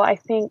 I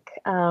think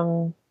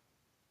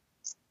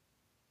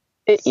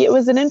it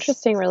was an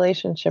interesting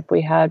relationship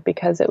we had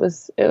because it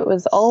was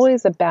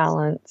always a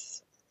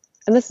balance.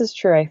 And this is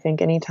true, I think,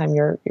 anytime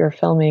you're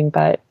filming,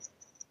 but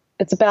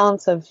it's a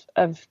balance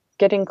of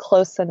getting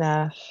close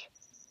enough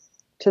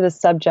to the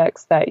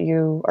subjects that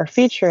you are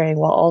featuring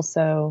while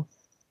also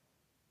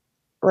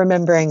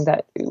remembering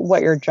that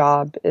what your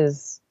job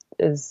is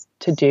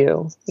to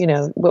do,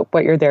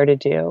 what you're there to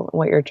do and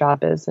what your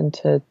job is, and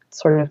to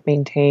sort of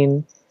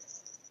maintain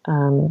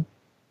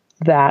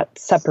that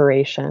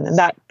separation. And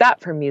that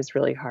for me is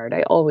really hard.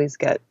 I always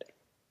get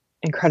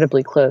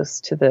incredibly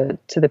close to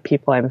the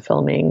people I'm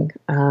filming,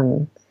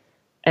 and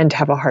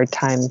have a hard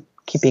time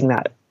keeping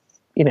that,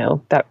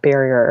 that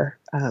barrier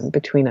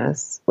between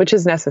us, which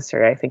is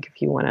necessary, I think, if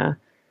you want to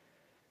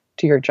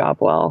do your job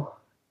well.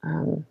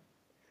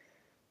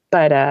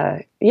 But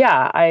I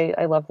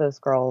love those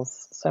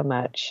girls so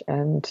much,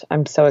 and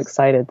I'm so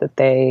excited that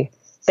they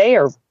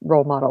are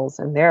role models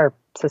in their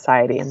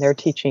society, and they're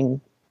teaching,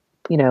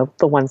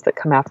 the ones that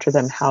come after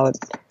them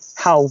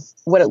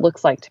what it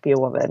looks like to be a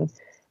woman.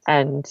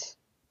 And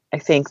I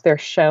think they're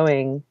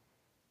showing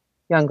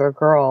younger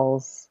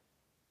girls,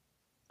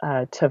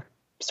 to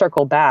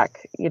circle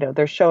back,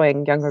 they're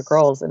showing younger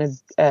girls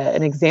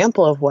an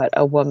example of what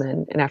a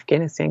woman in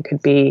Afghanistan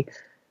could be,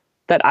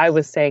 that I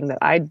was saying that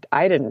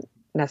I didn't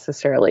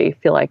necessarily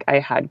feel like I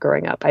had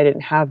growing up. I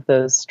didn't have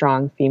those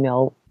strong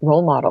female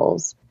role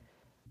models.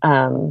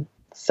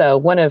 So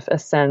one of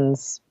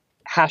Ascen's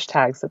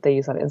hashtags that they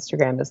use on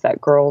Instagram is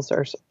that girls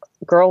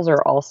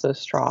are also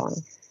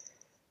strong.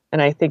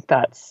 And I think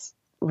that's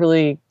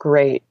really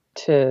great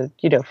to,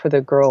 for the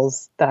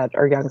girls that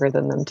are younger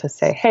than them to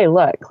say, hey,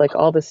 look, like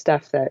all the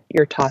stuff that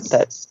you're taught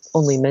that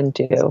only men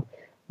do,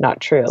 not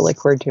true.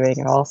 Like we're doing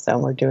it also,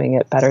 and we're doing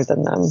it better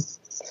than them.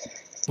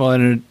 Well,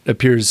 and it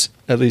appears,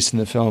 at least in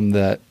the film,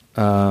 that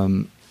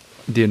the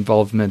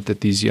involvement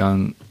that these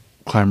young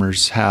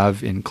climbers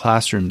have in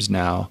classrooms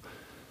now,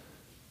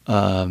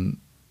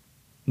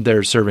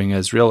 they're serving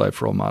as real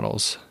life role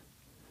models,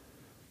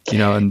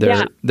 and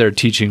they're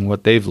teaching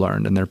what they've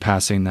learned, and they're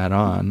passing that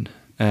on.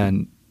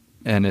 And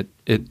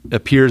it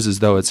appears as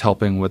though it's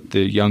helping with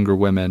the younger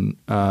women,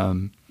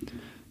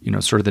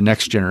 sort of the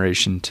next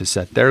generation to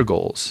set their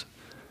goals,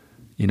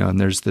 and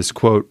there's this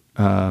quote,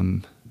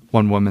 one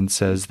woman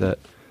says that,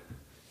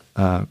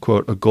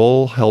 quote, "A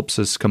goal helps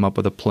us come up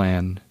with a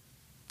plan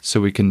so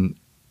we can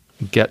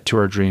get to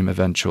our dream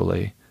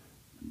eventually.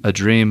 A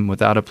dream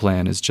without a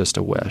plan is just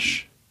a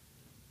wish."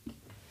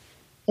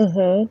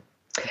 Mm-hmm.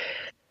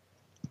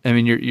 I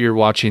mean, you're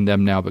watching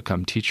them now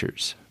become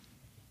teachers.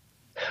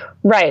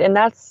 Right. And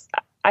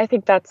I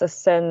think that's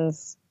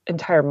Ascen's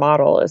entire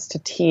model, is to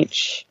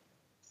teach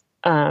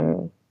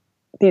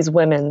these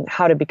women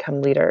how to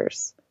become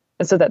leaders,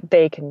 and so that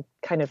they can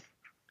kind of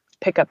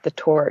pick up the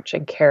torch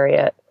and carry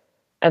it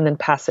and then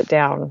pass it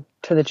down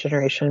to the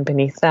generation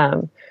beneath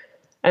them.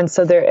 And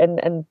so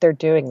they're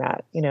doing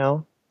that,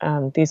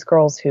 these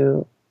girls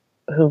who,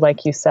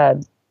 like you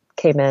said,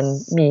 came in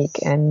meek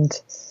and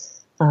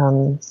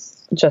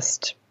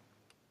just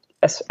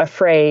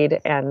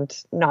afraid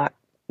and not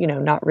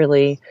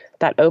really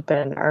that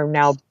open, are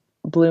now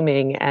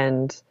blooming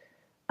and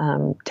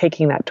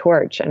taking that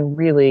torch and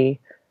really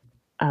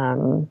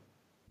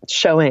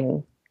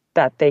showing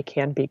that they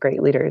can be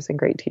great leaders and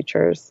great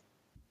teachers.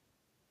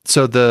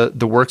 So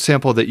the work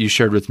sample that you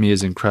shared with me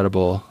is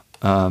incredible,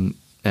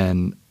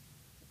 and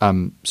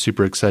I'm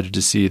super excited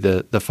to see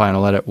the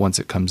final edit once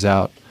it comes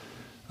out.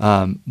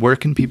 Where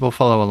can people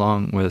follow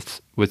along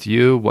with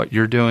you, what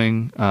you're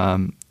doing,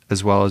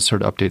 as well as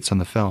sort of updates on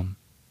the film?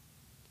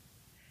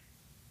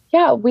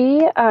 Yeah,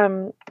 we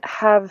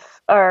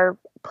are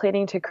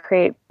planning to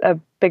create a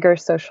bigger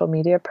social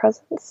media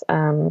presence,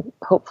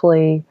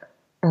 hopefully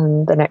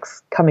in the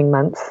next coming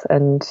months,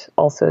 and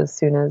also as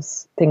soon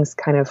as things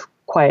kind of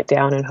quiet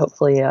down and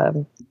hopefully,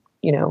 a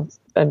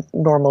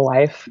normal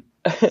life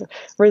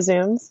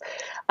resumes.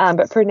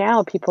 But for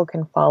now, people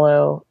can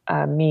follow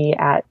me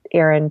at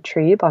Erin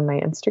Trieb on my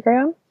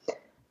Instagram.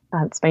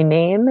 It's my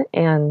name.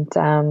 And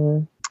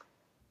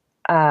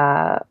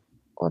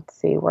let's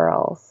see, where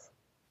else?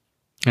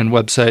 And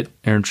website,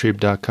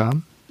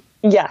 erintrieb.com?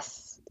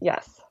 Yes. All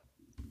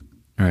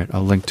right,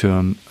 I'll link to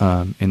them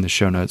in the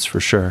show notes for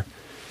sure.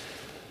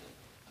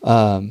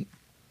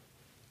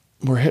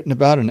 We're hitting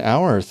about an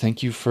hour.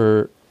 Thank you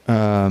for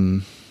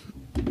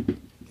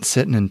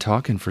sitting and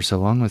talking for so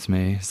long with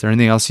me. Is there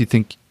anything else you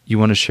think you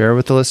want to share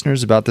with the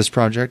listeners about this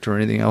project, or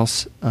anything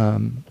else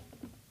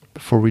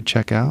before we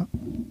check out?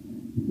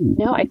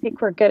 No, I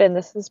think we're good. And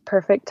this is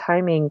perfect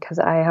timing because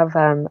I have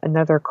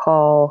another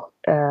call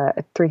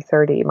at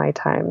 3:30 my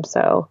time.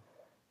 So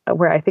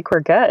I think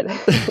we're good.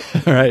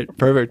 All right,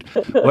 perfect.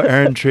 Well,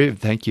 Erin Trieb,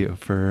 thank you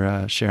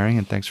for sharing,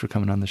 and thanks for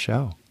coming on the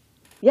show.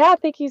 Yeah,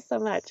 thank you so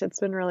much. It's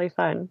been really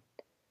fun.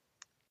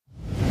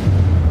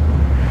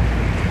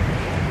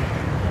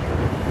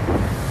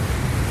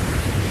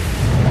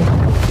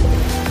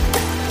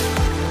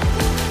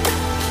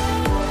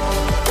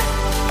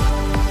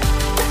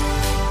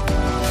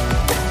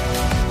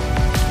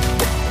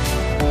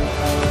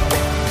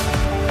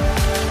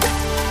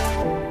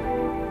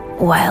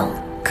 Wild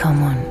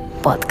Common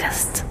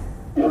Podcast.